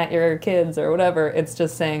snapping at your kids or whatever. It's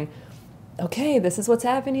just saying, okay, this is what's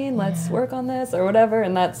happening. Let's work on this or whatever.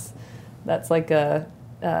 And that's like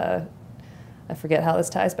I forget how this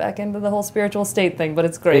ties back into the whole spiritual state thing, but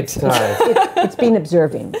it's great. It's been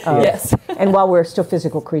observing. Yes. And while we're still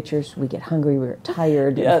physical creatures, we get hungry, we're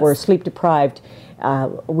tired, if we're sleep deprived,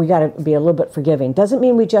 we got to be a little bit forgiving. Doesn't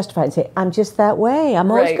mean we justify it and say, I'm just that way. I'm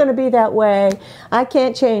always going to be that way. I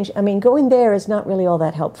can't change. I mean, going there is not really all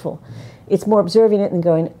that helpful. It's more observing it and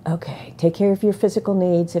going, okay, take care of your physical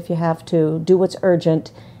needs if you have to, do what's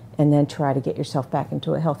urgent, and then try to get yourself back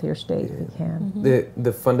into a healthier state if you can.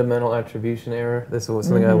 The fundamental attribution error, this was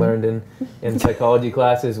something I learned in psychology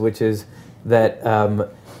classes, which is that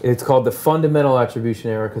it's called the fundamental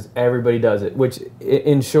attribution error because everybody does it, which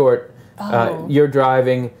in short, you're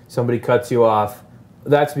driving, somebody cuts you off,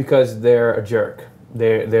 that's because they're a jerk.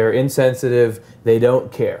 They're insensitive, they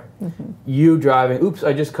don't care. You driving, oops,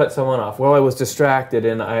 I just cut someone off. Well, I was distracted,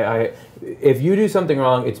 and if you do something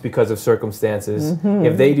wrong, it's because of circumstances.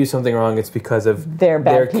 If they do something wrong, it's because of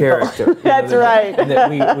their character. That's right. And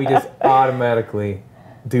that we just automatically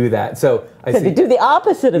do that. So to do the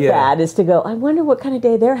opposite of that is to go, I wonder what kind of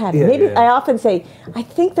day they're having. I often say, I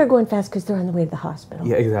think they're going fast because they're on the way to the hospital.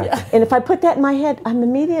 Yeah, exactly. Yeah. And if I put that in my head, I'm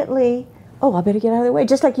immediately, I better get out of the way.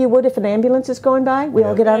 Just like you would if an ambulance is going by, we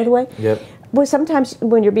all get out of the way. Yep. Well, sometimes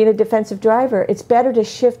when you're being a defensive driver, it's better to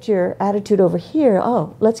shift your attitude over here.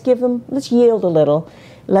 Let's yield a little.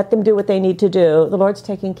 Let them do what they need to do. The Lord's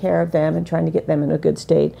taking care of them and trying to get them in a good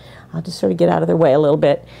state. I'll just sort of get out of their way a little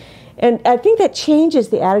bit. And I think that changes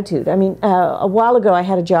the attitude. I mean, a while ago I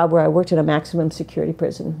had a job where I worked in a maximum security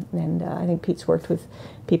prison, and I think Pete's worked with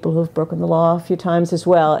people who have broken the law a few times as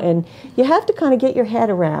well. And you have to kind of get your head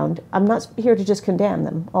around, I'm not here to just condemn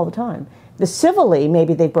them all the time. Civilly,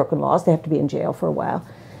 maybe they've broken laws, they have to be in jail for a while.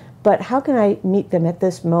 But how can I meet them at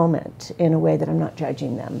this moment in a way that I'm not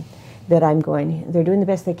judging them? That I'm going, they're doing the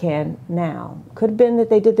best they can now. Could have been that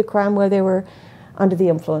they did the crime where they were under the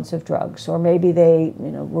influence of drugs, or maybe they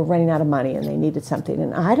were running out of money and they needed something.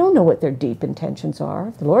 And I don't know what their deep intentions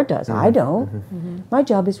are. The Lord does. I don't. My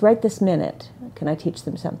job is right this minute. Can I teach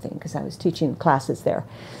them something? Because I was teaching classes there.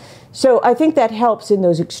 So I think that helps in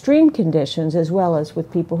those extreme conditions as well as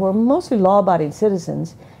with people who are mostly law-abiding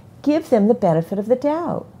citizens. Give them the benefit of the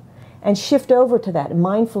doubt and shift over to that.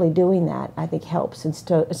 Mindfully doing that, I think, helps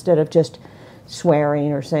instead of just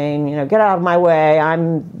swearing or saying, get out of my way,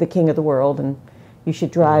 I'm the king of the world and you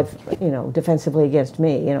should drive, defensively against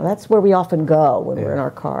me. That's where we often go when we're in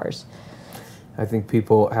our cars. I think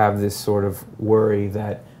people have this sort of worry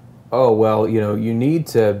that, you need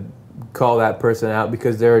to call that person out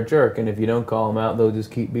because they're a jerk, and if you don't call them out, they'll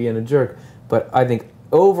just keep being a jerk. But I think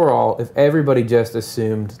overall, if everybody just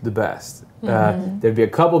assumed the best, there'd be a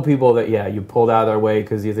couple people that, you pulled out of their way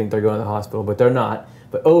because you think they're going to the hospital, but they're not.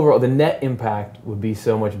 But overall, the net impact would be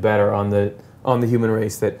so much better on the human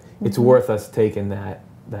race that it's worth us taking that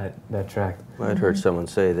track. Well, I'd heard someone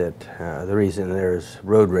say that the reason there's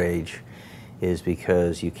road rage is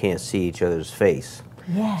because you can't see each other's face.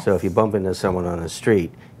 Yes. So if you bump into someone on the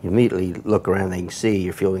street, you immediately look around, they can see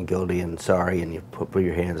you're feeling guilty and sorry, and you put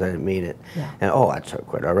your hands, I didn't mean it. Yeah. And, oh, that's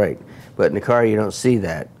quite all right. But in the car, you don't see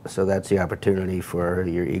that. So that's the opportunity for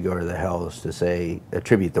your ego or the hells to say,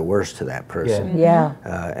 attribute the worst to that person. Yeah.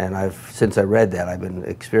 And since I read that, I've been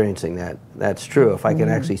experiencing that. That's true. If I can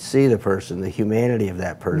actually see the person, the humanity of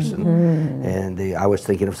that person, and I was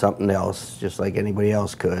thinking of something else, just like anybody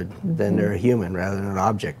else could, then they're a human rather than an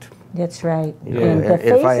object. That's right. You know, And the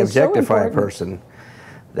if I face is so objectify a important. person,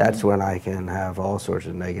 that's when I can have all sorts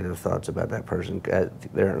of negative thoughts about that person.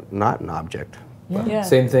 They're not an object. Yeah.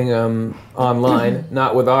 Same thing online,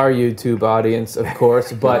 not with our YouTube audience, of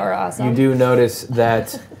course, but You're awesome. you do notice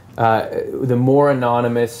that the more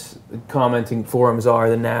anonymous commenting forums are,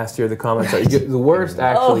 the nastier the comments are. The worst,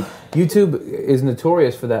 actually, YouTube is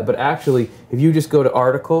notorious for that, but actually, if you just go to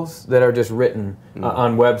articles that are just written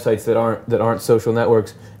on websites that aren't social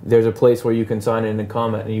networks, there's a place where you can sign in and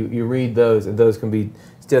comment, and you read those, and those can be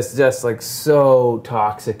just like so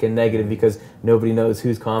toxic and negative because nobody knows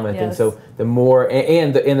who's commenting. Yes. So the more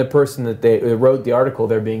and the person that they wrote the article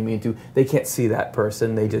they're being mean to, they can't see that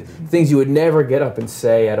person. They just things you would never get up and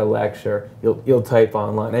say at a lecture. You'll type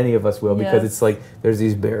online. Any of us will because Yes. it's like there's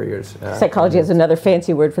these barriers. Psychology has another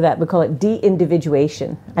fancy word for that. We call it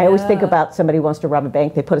de-individuation. I always think about somebody who wants to rob a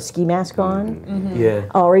bank. They put a ski mask on. Yeah.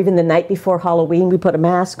 Or even the night before Halloween, we put a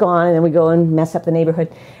mask on and then we go and mess up the neighborhood.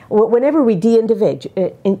 Whenever we de-individuate,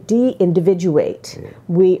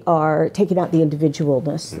 we are taking out the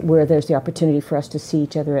individualness where there's the opportunity for us to see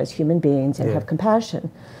each other as human beings and have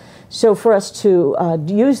compassion. So for us to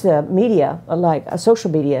use the media, like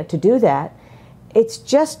social media, to do that, it's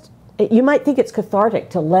just, you might think it's cathartic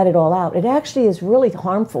to let it all out. It actually is really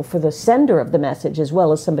harmful for the sender of the message as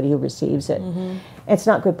well as somebody who receives it. It's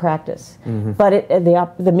not good practice, but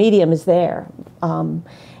the medium is there.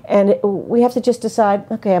 We have to just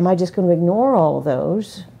decide, okay, am I just going to ignore all of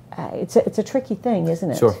those? It's a tricky thing,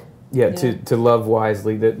 isn't it? Sure. Yeah. To love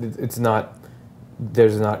wisely. There's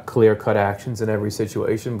not clear-cut actions in every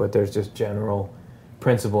situation, but there's just general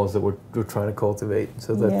principles that we're trying to cultivate.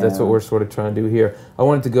 So that's what we're sort of trying to do here. I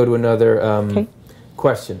wanted to go to another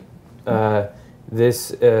question.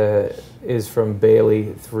 This is from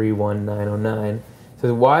Bailey 31909. It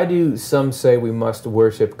says, why do some say we must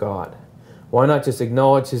worship God? Why not just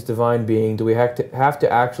acknowledge His divine being? Do we have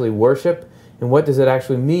to actually worship? And what does it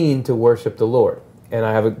actually mean to worship the Lord? And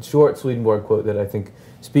I have a short Swedenborg quote that I think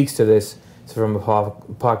speaks to this. It's from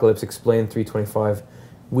Apocalypse Explained 3:25.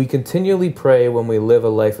 We continually pray when we live a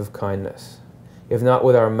life of kindness, if not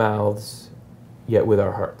with our mouths, yet with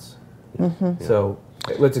our hearts. So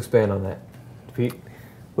let's expand on that. Pete?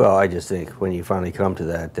 Well, I just think when you finally come to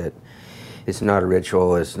that it's not a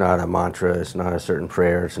ritual, it's not a mantra, it's not a certain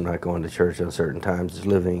prayer, it's not going to church on certain times, it's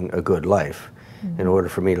living a good life. In order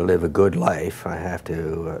for me to live a good life, I have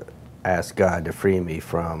to ask God to free me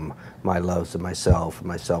from my loves of myself,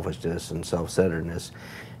 my selfishness and self-centeredness.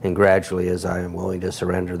 And gradually, as I am willing to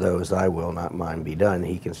surrender those, thy will, not mine, be done,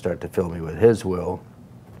 He can start to fill me with His will.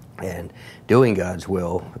 And doing God's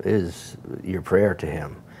will is your prayer to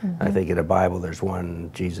Him. I think in the Bible there's one,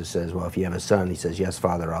 Jesus says, well, if you have a son, He says, yes,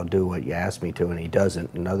 Father, I'll do what you ask me to, and He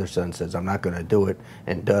doesn't. Another son says, I'm not going to do it,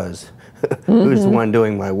 and does. Who's the one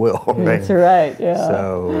doing my will? Right? That's right, yeah.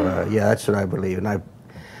 So, that's what I believe. And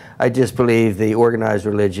I just believe the organized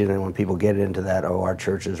religion, and when people get into that, oh, our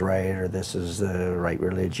church is right, or this is the right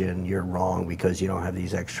religion, you're wrong because you don't have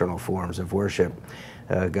these external forms of worship.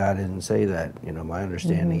 God didn't say that. You know, my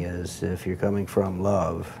understanding is if you're coming from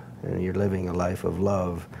love, and you're living a life of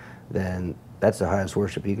love, then that's the highest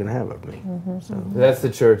worship you can have of me. So That's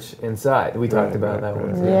the church inside. We talked about that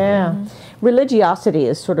one. Yeah. Religiosity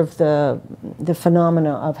is sort of the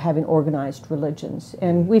phenomena of having organized religions,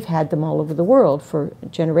 and we've had them all over the world for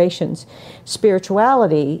generations.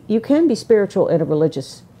 Spirituality, you can be spiritual in a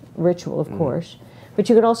religious ritual, of course, but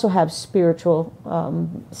you could also have spiritual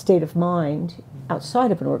state of mind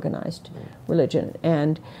outside of an organized religion.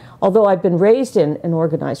 And although I've been raised in an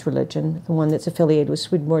organized religion, the one that's affiliated with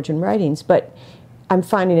Swedenborgian writings, but I'm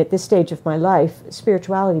finding at this stage of my life,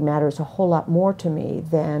 spirituality matters a whole lot more to me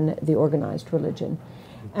than the organized religion.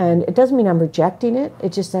 And it doesn't mean I'm rejecting it.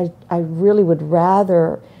 It's just I really would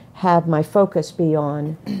rather have my focus be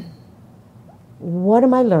on what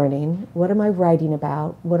am I learning, what am I writing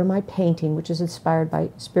about, what am I painting, which is inspired by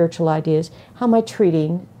spiritual ideas, how am I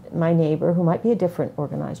treating my neighbor who might be a different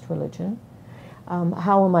organized religion,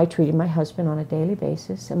 how am I treating my husband on a daily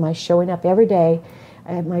basis, am I showing up every day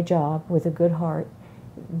at my job with a good heart.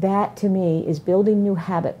 That to me is building new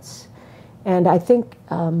habits. And I think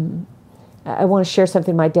I want to share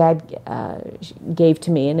something my dad gave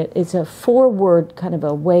to me, and it's a 4-word kind of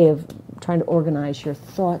a way of trying to organize your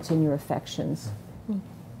thoughts and your affections.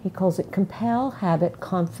 He calls it compel, habit,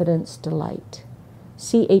 confidence, delight.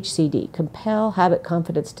 CHCD, compel, habit,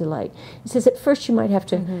 confidence, delight. He says at first you might have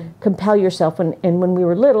to compel yourself, and when we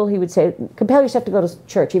were little, he would say, compel yourself to go to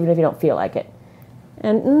church even if you don't feel like it.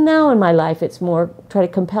 And now in my life, it's more try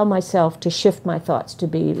to compel myself to shift my thoughts to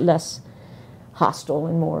be less hostile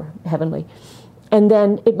and more heavenly. And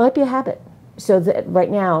then it might be a habit. So that right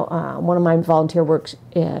now, one of my volunteer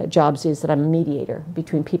jobs is that I'm a mediator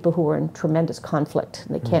between people who are in tremendous conflict.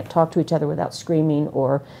 They can't talk to each other without screaming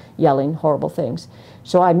or yelling horrible things.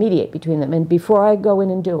 So I mediate between them. And before I go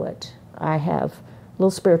in and do it, I have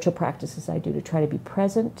little spiritual practices I do to try to be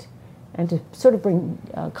present and to sort of bring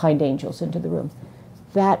kind angels into the room.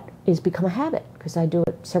 That has become a habit because I do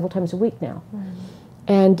it several times a week now.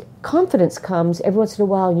 And confidence comes every once in a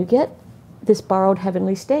while, and you get this borrowed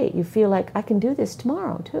heavenly state. You feel like, I can do this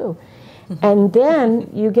tomorrow, too. And then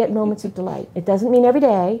you get moments of delight. It doesn't mean every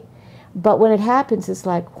day, but when it happens, it's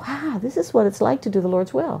like, wow, this is what it's like to do the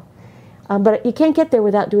Lord's will. But you can't get there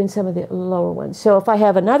without doing some of the lower ones. So if I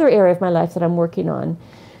have another area of my life that I'm working on,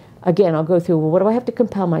 again, I'll go through, well, what do I have to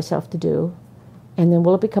compel myself to do? And then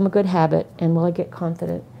will it become a good habit? And will I get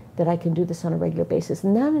confident that I can do this on a regular basis?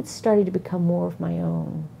 And then it's starting to become more of my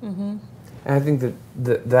own. And I think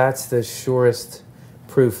that's the surest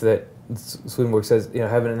proof that Swedenborg says,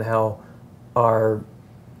 heaven and hell are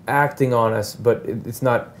acting on us, but it's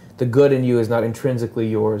not, the good in you is not intrinsically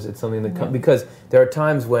yours. It's something that comes, because there are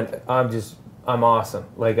times when I'm awesome.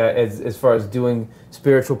 Like as far as doing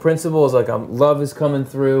spiritual principles, like love is coming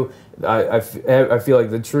through. I feel like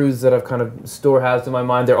the truths that I've kind of storehoused in my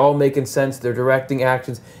mind, they're all making sense. They're directing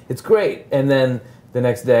actions. It's great. And then the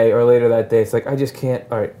next day or later that day, it's like, I just can't,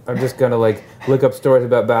 all right, I'm just going to like look up stories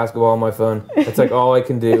about basketball on my phone. It's like all I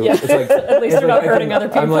can do. Yeah. It's like, at least you're not hurting other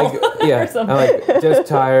people. I'm like, I'm like just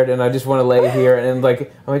tired and I just want to lay here. And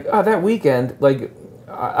like, I'm like, oh, that weekend, like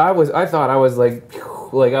I thought I was like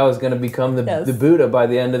I was going to become the Buddha by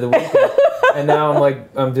the end of the weekend. And now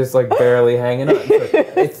I'm just like barely hanging on.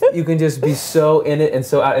 You can just be so in it and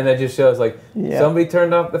so out, and it just shows like somebody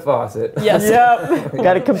turned off the faucet. Yes.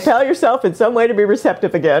 Got to compel yourself in some way to be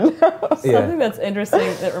receptive again. Something that's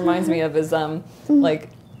interesting that reminds me of is like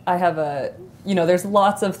I have there's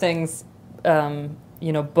lots of things,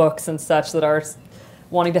 books and such that are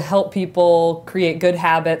wanting to help people create good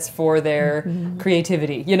habits for their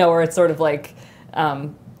creativity. Where it's sort of like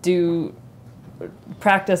do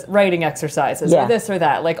practice writing exercises or this or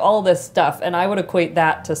that, like all this stuff. And I would equate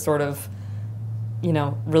that to sort of,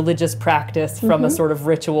 religious practice from a sort of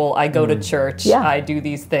ritual. I go to church, I do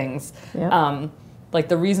these things. Like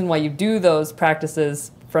the reason why you do those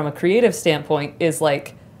practices from a creative standpoint is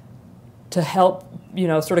like to help,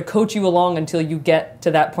 sort of coach you along until you get to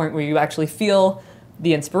that point where you actually feel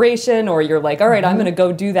the inspiration, or you're like, all right, I'm going to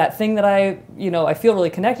go do that thing that I feel really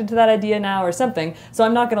connected to that idea now or something. So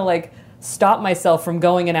I'm not going to like stop myself from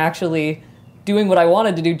going and actually doing what I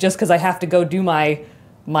wanted to do just because I have to go do my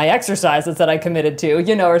exercises that I committed to,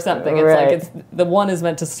 or something. It's like the one is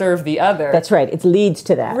meant to serve the other. That's right. It leads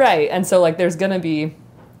to that. Right. And so like there's going to be,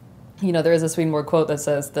 there is a Swedenborg quote that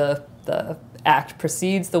says the act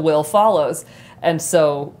precedes, the will follows. And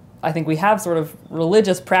so I think we have sort of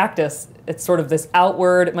religious practice. It's sort of this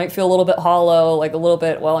outward, it might feel a little bit hollow, like a little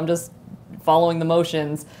bit, well, I'm just following the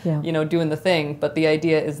motions, doing the thing. But the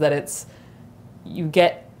idea is that you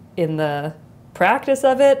get in the practice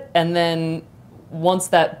of it, and then once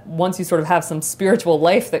you sort of have some spiritual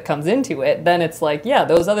life that comes into it, then it's like,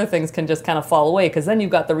 those other things can just kind of fall away, because then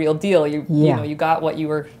you've got the real deal. You got what you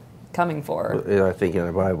were coming for. I think in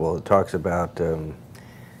the Bible it talks about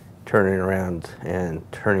turning around and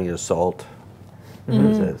turning to salt.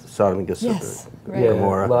 Sodom and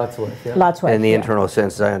Gomorrah. Lot's wife. Lot's wife. And the internal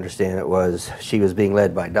sense, as I understand it, was she was being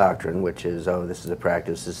led by doctrine, which is, this is a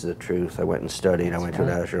practice, this is the truth. I went and studied. I went to an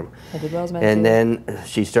ashram. And then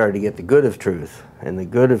she started to get the good of truth, and the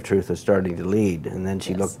good of truth was starting to lead. And then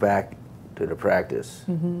she looked back to the practice.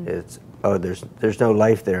 It's there's no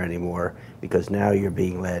life there anymore, because now you're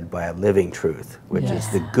being led by a living truth, which is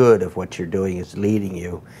the good of what you're doing is leading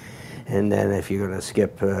you. And then if you're going to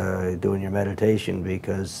skip doing your meditation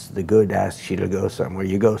because the good asks you to go somewhere,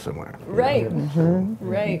 you go somewhere. Right.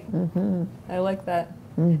 Right. I like that.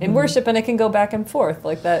 In worship, and it can go back and forth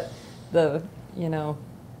like that.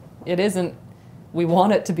 It isn't, we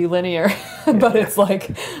want it to be linear, but it's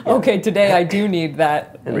like, okay, today I do need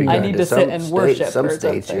that. I need to sit and worship. Some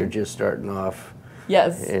states you're just starting off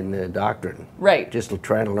Yes. in the doctrine. Right. Just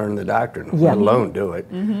trying to learn the doctrine, Yeah. let alone do it.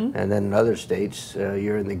 And then in other states,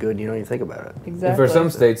 you're in the good and you don't even think about it. Exactly. And for some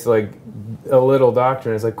states, like a little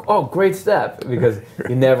doctrine is like, oh, great step, because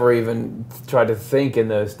you never even try to think in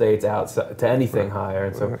those states outside to anything higher.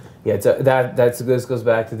 And so, yeah, this goes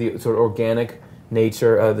back to the sort of organic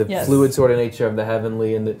nature, the Yes. fluid sort of nature of the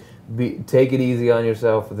heavenly, and take it easy on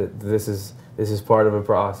yourself. That this is part of a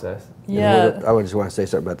process. Yeah. I would just want to say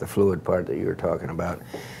something about the fluid part that you were talking about.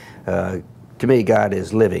 To me, God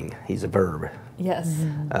is living. He's a verb. Yes.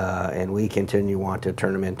 And we continue want to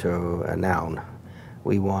turn him into a noun.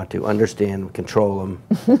 We want to understand, control him,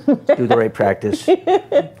 do the right practice,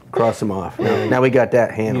 cross him off. Now we got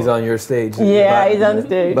that handled. He's on your stage. Yeah, he's on the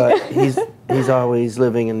stage. But he's always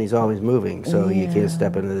living and he's always moving, so you can't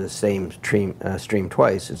step into the same stream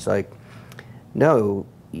twice. It's like, no,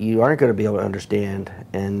 you aren't going to be able to understand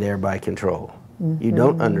and thereby control. You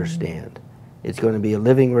don't understand. It's going to be a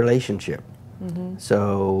living relationship.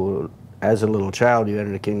 So as a little child, you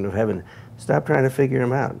enter the kingdom of heaven. Stop trying to figure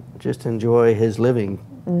him out. Just enjoy his living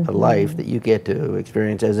a life that you get to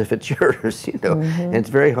experience as if it's yours, And it's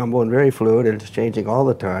very humble and very fluid, and it's changing all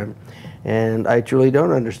the time. And I truly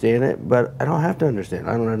don't understand it, but I don't have to understand.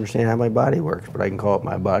 I don't understand how my body works, but I can call it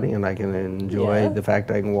my body, and I can enjoy the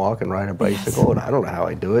fact I can walk and ride a bicycle, and I don't know how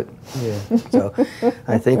I do it. Yeah. So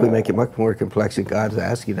I think we make it much more complex than God's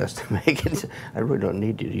asking us to make it. I really don't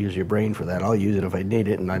need you to use your brain for that. I'll use it if I need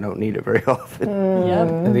it, and I don't need it very often. Yep.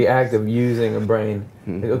 And the act of using a brain,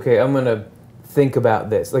 like, okay, I'm going to think about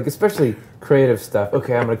this, like especially creative stuff.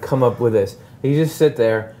 Okay, I'm going to come up with this. You just sit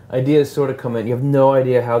there, ideas sort of come in. You have no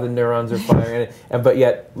idea how the neurons are firing, but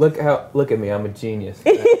yet look at me. I'm a genius.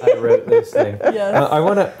 I wrote this thing. Yes. I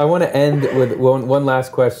want to end with one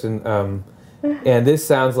last question, and this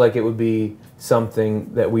sounds like it would be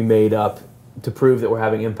something that we made up to prove that we're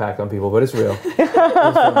having impact on people, but it's real. It's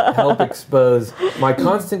from Help Expose. My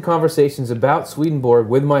constant conversations about Swedenborg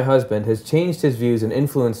with my husband has changed his views and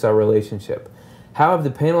influenced our relationship. How have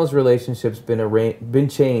the panel's relationships been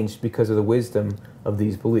changed because of the wisdom of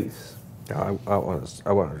these beliefs? I want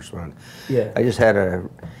to respond. Yeah. I just had a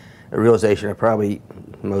realization that probably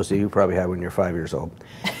most of you probably had when you're 5 years old.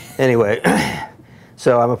 Anyway,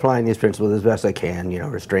 so I'm applying these principles as best I can.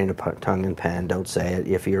 Restrain the tongue and pen. Don't say it.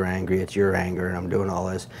 If you're angry, it's your anger, and I'm doing all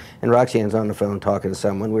this. And Roxanne's on the phone talking to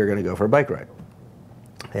someone. We're going to go for a bike ride.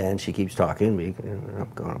 And she keeps talking.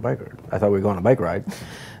 I'm going on a bike ride. I thought we were going on a bike ride.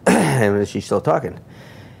 And she's still talking.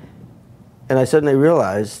 And I suddenly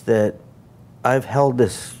realized that I've held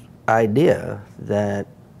this idea that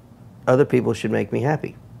other people should make me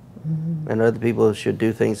happy. And other people should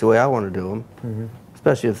do things the way I want to do them,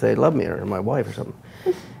 especially if they love me or my wife or something.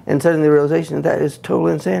 And suddenly the realization that is total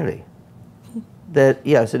insanity. That,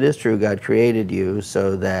 yes, it is true, God created you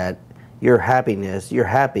so that you're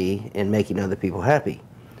happy in making other people happy.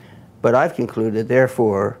 But I've concluded,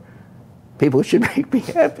 therefore, people should make me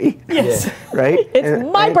happy. Yes. Yeah. Right?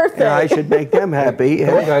 It's my birthday. And I should make them happy.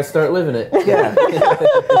 Come on, guys, start living it. Yeah.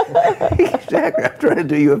 Exactly. I'm trying to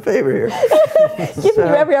do you a favor here. Giving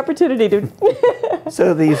you every opportunity to.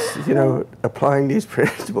 So these, applying these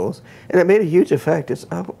principles, and it made a huge effect. It's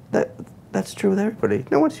that's true with everybody.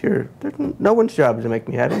 No one's job is to make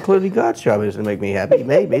me happy, including God's job is to make me happy. He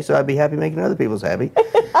made me, so I'd be happy making other people's happy.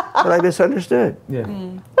 But I misunderstood. Yeah.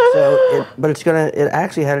 So, it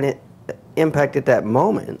actually had an impact at that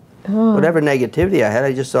moment. Whatever negativity I had,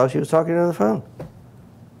 I just saw she was talking on the phone.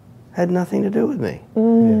 Had nothing to do with me.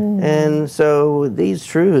 And so these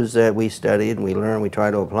truths that we study and we learn, we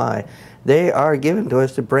try to apply, they are given to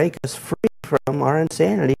us to break us free from our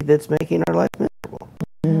insanity that's making our life miserable.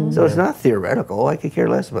 So it's not theoretical. I could care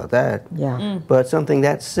less about that. Yeah. But something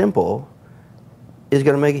that simple is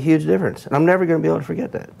going to make a huge difference. And I'm never going to be able to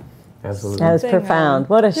forget that. Absolutely. That was profound.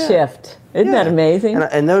 What a shift. Isn't that amazing?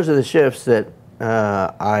 And those are the shifts that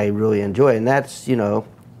I really enjoy. And that's,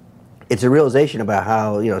 it's a realization about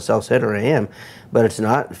how, self-centered I am. But it's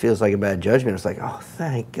not, it feels like a bad judgment. It's like, oh,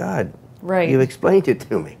 thank God. Right. You explained it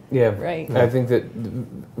to me. Yeah. Right. I think that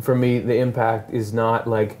for me, the impact is not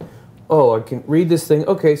like, oh, I can read this thing.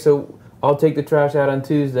 Okay, so I'll take the trash out on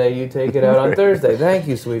Tuesday. You take it out on Thursday. Thank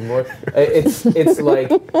you, Swedenborg. It's like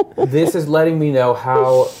this is letting me know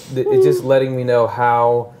how. It's just letting me know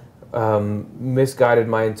how misguided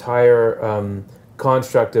my entire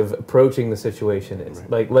construct of approaching the situation is.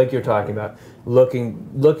 Right. Like you're talking about,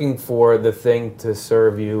 looking for the thing to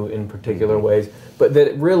serve you in particular ways, but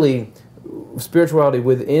that really. Spirituality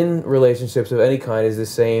within relationships of any kind is the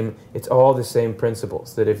same. It's all the same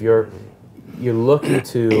principles. That if you're looking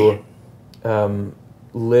to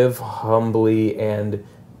live humbly and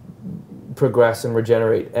progress and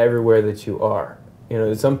regenerate everywhere that you are, You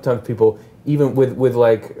know, sometimes people, even with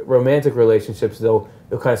like romantic relationships, they'll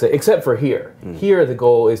kind of say, except for here. Here, the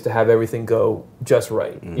goal is to have everything go just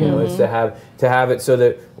right. You know, it's to have it so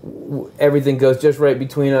that everything goes just right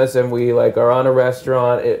between us, and we like are on a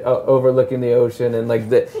restaurant overlooking the ocean, and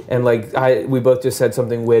we both just said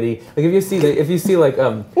something witty. Like if you see like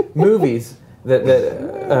movies that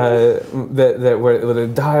where the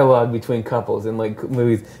dialogue between couples in like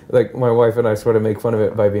movies, like my wife and I sort of make fun of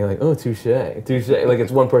it by being like, oh, touche. Like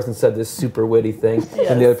it's one person said this super witty thing,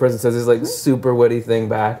 and the other person says this like super witty thing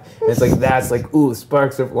back, and it's like that's like, ooh,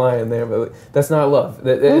 sparks are flying there, but that's not love.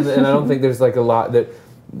 And I don't think there's like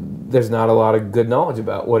there's not a lot of good knowledge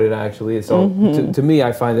about what it actually is. So to me,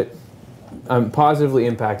 I find that I'm positively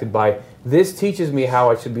impacted by this. Teaches me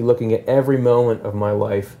how I should be looking at every moment of my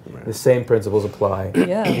life. Right. The same principles apply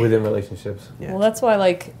within relationships. Yeah. Well, that's why,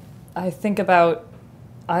 like, I think about,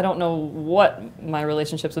 I don't know what my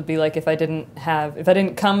relationships would be like if I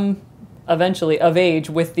didn't come eventually of age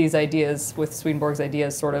with these ideas, with Swedenborg's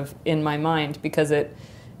ideas sort of in my mind, because it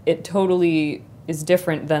totally is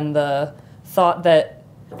different than the thought that,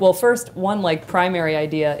 well, first, one like primary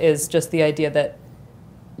idea is just the idea that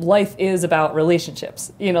life is about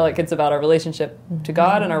relationships. You know, like it's about our relationship to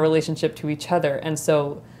God and our relationship to each other. And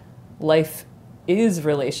so life is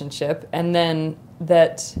relationship. And then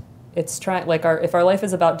that it's trying, like if our life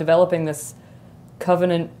is about developing this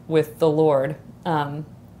covenant with the Lord,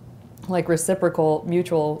 like reciprocal,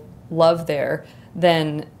 mutual love there,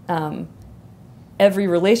 then every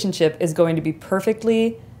relationship is going to be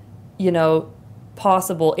perfectly, you know,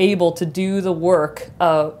 possible, able to do the work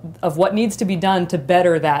of what needs to be done to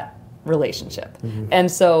better that relationship.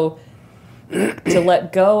 And so to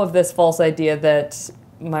let go of this false idea that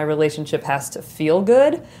my relationship has to feel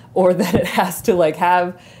good, or that it has to like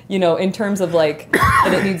have, you know, in terms of like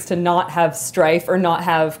that it needs to not have strife or not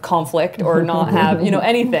have conflict or not have, you know,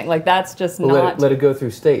 anything like that's just not. Let it go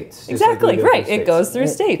through states. Exactly, right. It goes through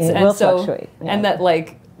states. It and will so fluctuate. Yeah. And that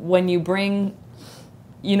like when you bring,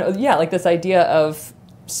 you know, like this idea of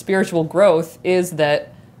spiritual growth is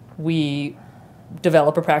that we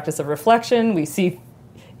develop a practice of reflection. We see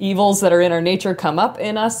evils that are in our nature come up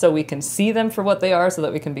in us so we can see them for what they are, so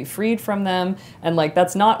that we can be freed from them. And like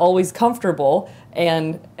that's not always comfortable,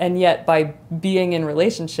 and yet by being in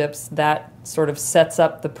relationships, that sort of sets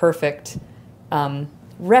up the perfect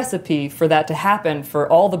recipe for that to happen for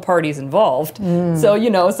all the parties involved. So,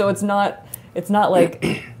 you know, so it's not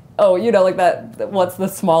like oh, you know, like that, what's the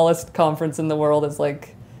smallest conference in the world is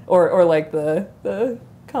like, or like the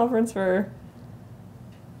conference for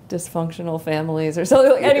dysfunctional families or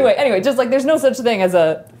something. Like, anyway, just like there's no such thing as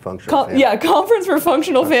a conference for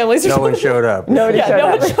functional families. No one showed up. No one showed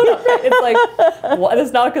up. It's like, well,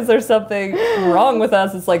 it's not because there's something wrong with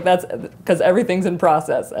us. It's like that's because everything's in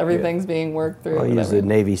process. Everything's being worked through. I'll use the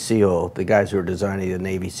Navy SEAL, the guys who are designing the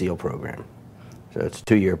Navy SEAL program. So it's a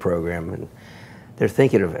 2-year program, and they're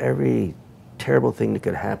thinking of every terrible thing that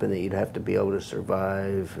could happen that you'd have to be able to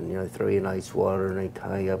survive, and you know, they throw you in ice water and they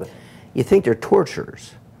tie you up. You think they're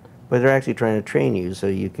torturers, but they're actually trying to train you so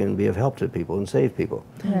you can be of help to people and save people.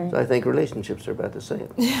 Right. So I think relationships are about the same.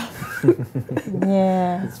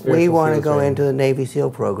 Yeah. We want to go into the Navy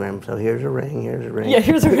SEAL program, so here's a ring, here's a ring. Yeah,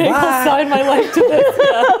 here's a ring. I'll sign my life to this.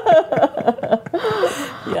 Yeah.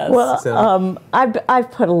 Yes. Well,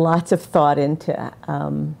 I've put lots of thought into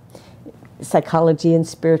psychology and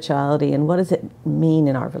spirituality and what does it mean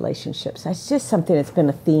in our relationships. That's just something that's been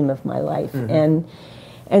a theme of my life.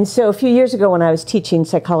 And so a few years ago when I was teaching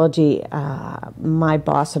psychology, my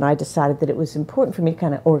boss and I decided that it was important for me to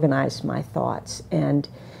kind of organize my thoughts and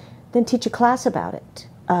then teach a class about it.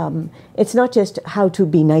 It's not just how to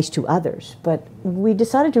be nice to others, but we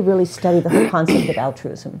decided to really study the whole concept of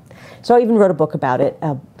altruism. So I even wrote a book about it.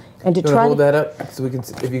 And to try hold that up so we can,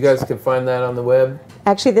 if you guys can find that on the web.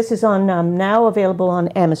 Actually, this is on now available on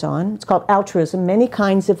Amazon. It's called Altruism: Many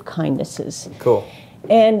Kinds of Kindnesses. Cool.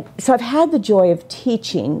 And so I've had the joy of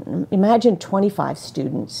teaching, imagine 25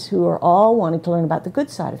 students who are all wanting to learn about the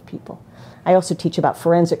good side of people. I also teach about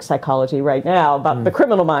forensic psychology right now, about the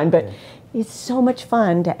criminal mind, but it's so much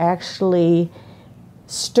fun to actually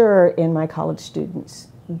stir in my college students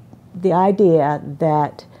the idea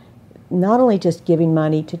that not only just giving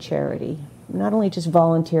money to charity, not only just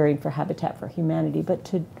volunteering for Habitat for Humanity, but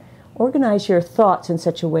to organize your thoughts in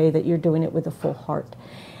such a way that you're doing it with a full heart.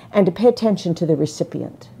 And to pay attention to the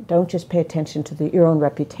recipient. Don't just pay attention to your own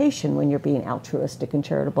reputation when you're being altruistic and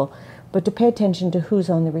charitable, but to pay attention to who's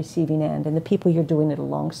on the receiving end and the people you're doing it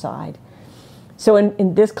alongside. So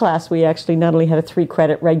in this class, we actually not only had a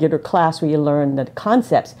 3-credit regular class where you learn the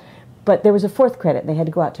concepts, But there was a fourth credit. They had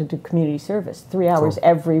to go out to do community service, 3 hours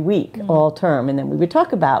every week, all term. And then we would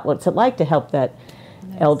talk about what's it like to help that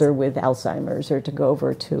elder with Alzheimer's, or to go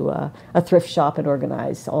over to a thrift shop and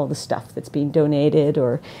organize all the stuff that's being donated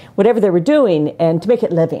or whatever they were doing, and to make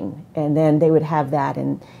it living. And then they would have that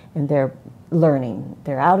in their learning.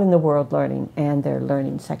 They're out in the world learning, and they're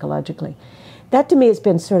learning psychologically. That to me has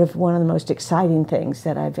been sort of one of the most exciting things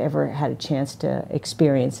that I've ever had a chance to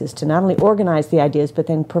experience, is to not only organize the ideas, but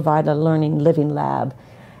then provide a learning, living lab.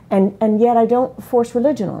 And yet I don't force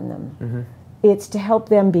religion on them. It's to help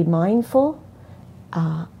them be mindful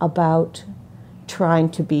about trying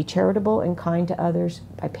to be charitable and kind to others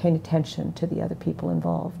by paying attention to the other people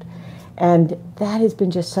involved. And that has been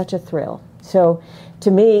just such a thrill. So to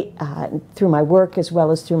me, through my work as well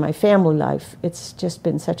as through my family life, it's just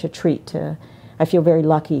been such a treat. I feel very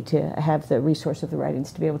lucky to have the resource of the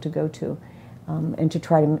writings to be able to go to and to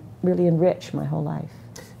try to really enrich my whole life.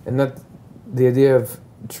 And that the idea of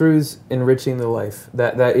truths enriching the life,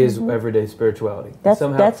 that is everyday spirituality.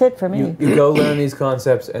 That's it for me. You go learn these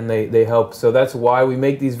concepts, and they help. So that's why we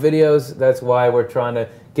make these videos. That's why we're trying to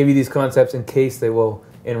give you these concepts in case they will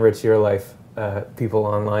enrich your life, people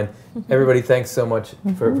online. Everybody, thanks so much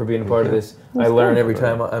for being a part of this. I learn every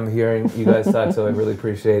time I'm hearing you guys talk, so I really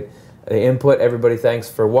appreciate the input. Everybody, thanks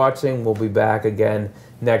for watching. We'll be back again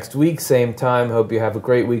next week, same time. Hope you have a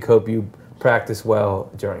great week. Hope you practice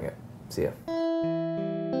well during it. See ya.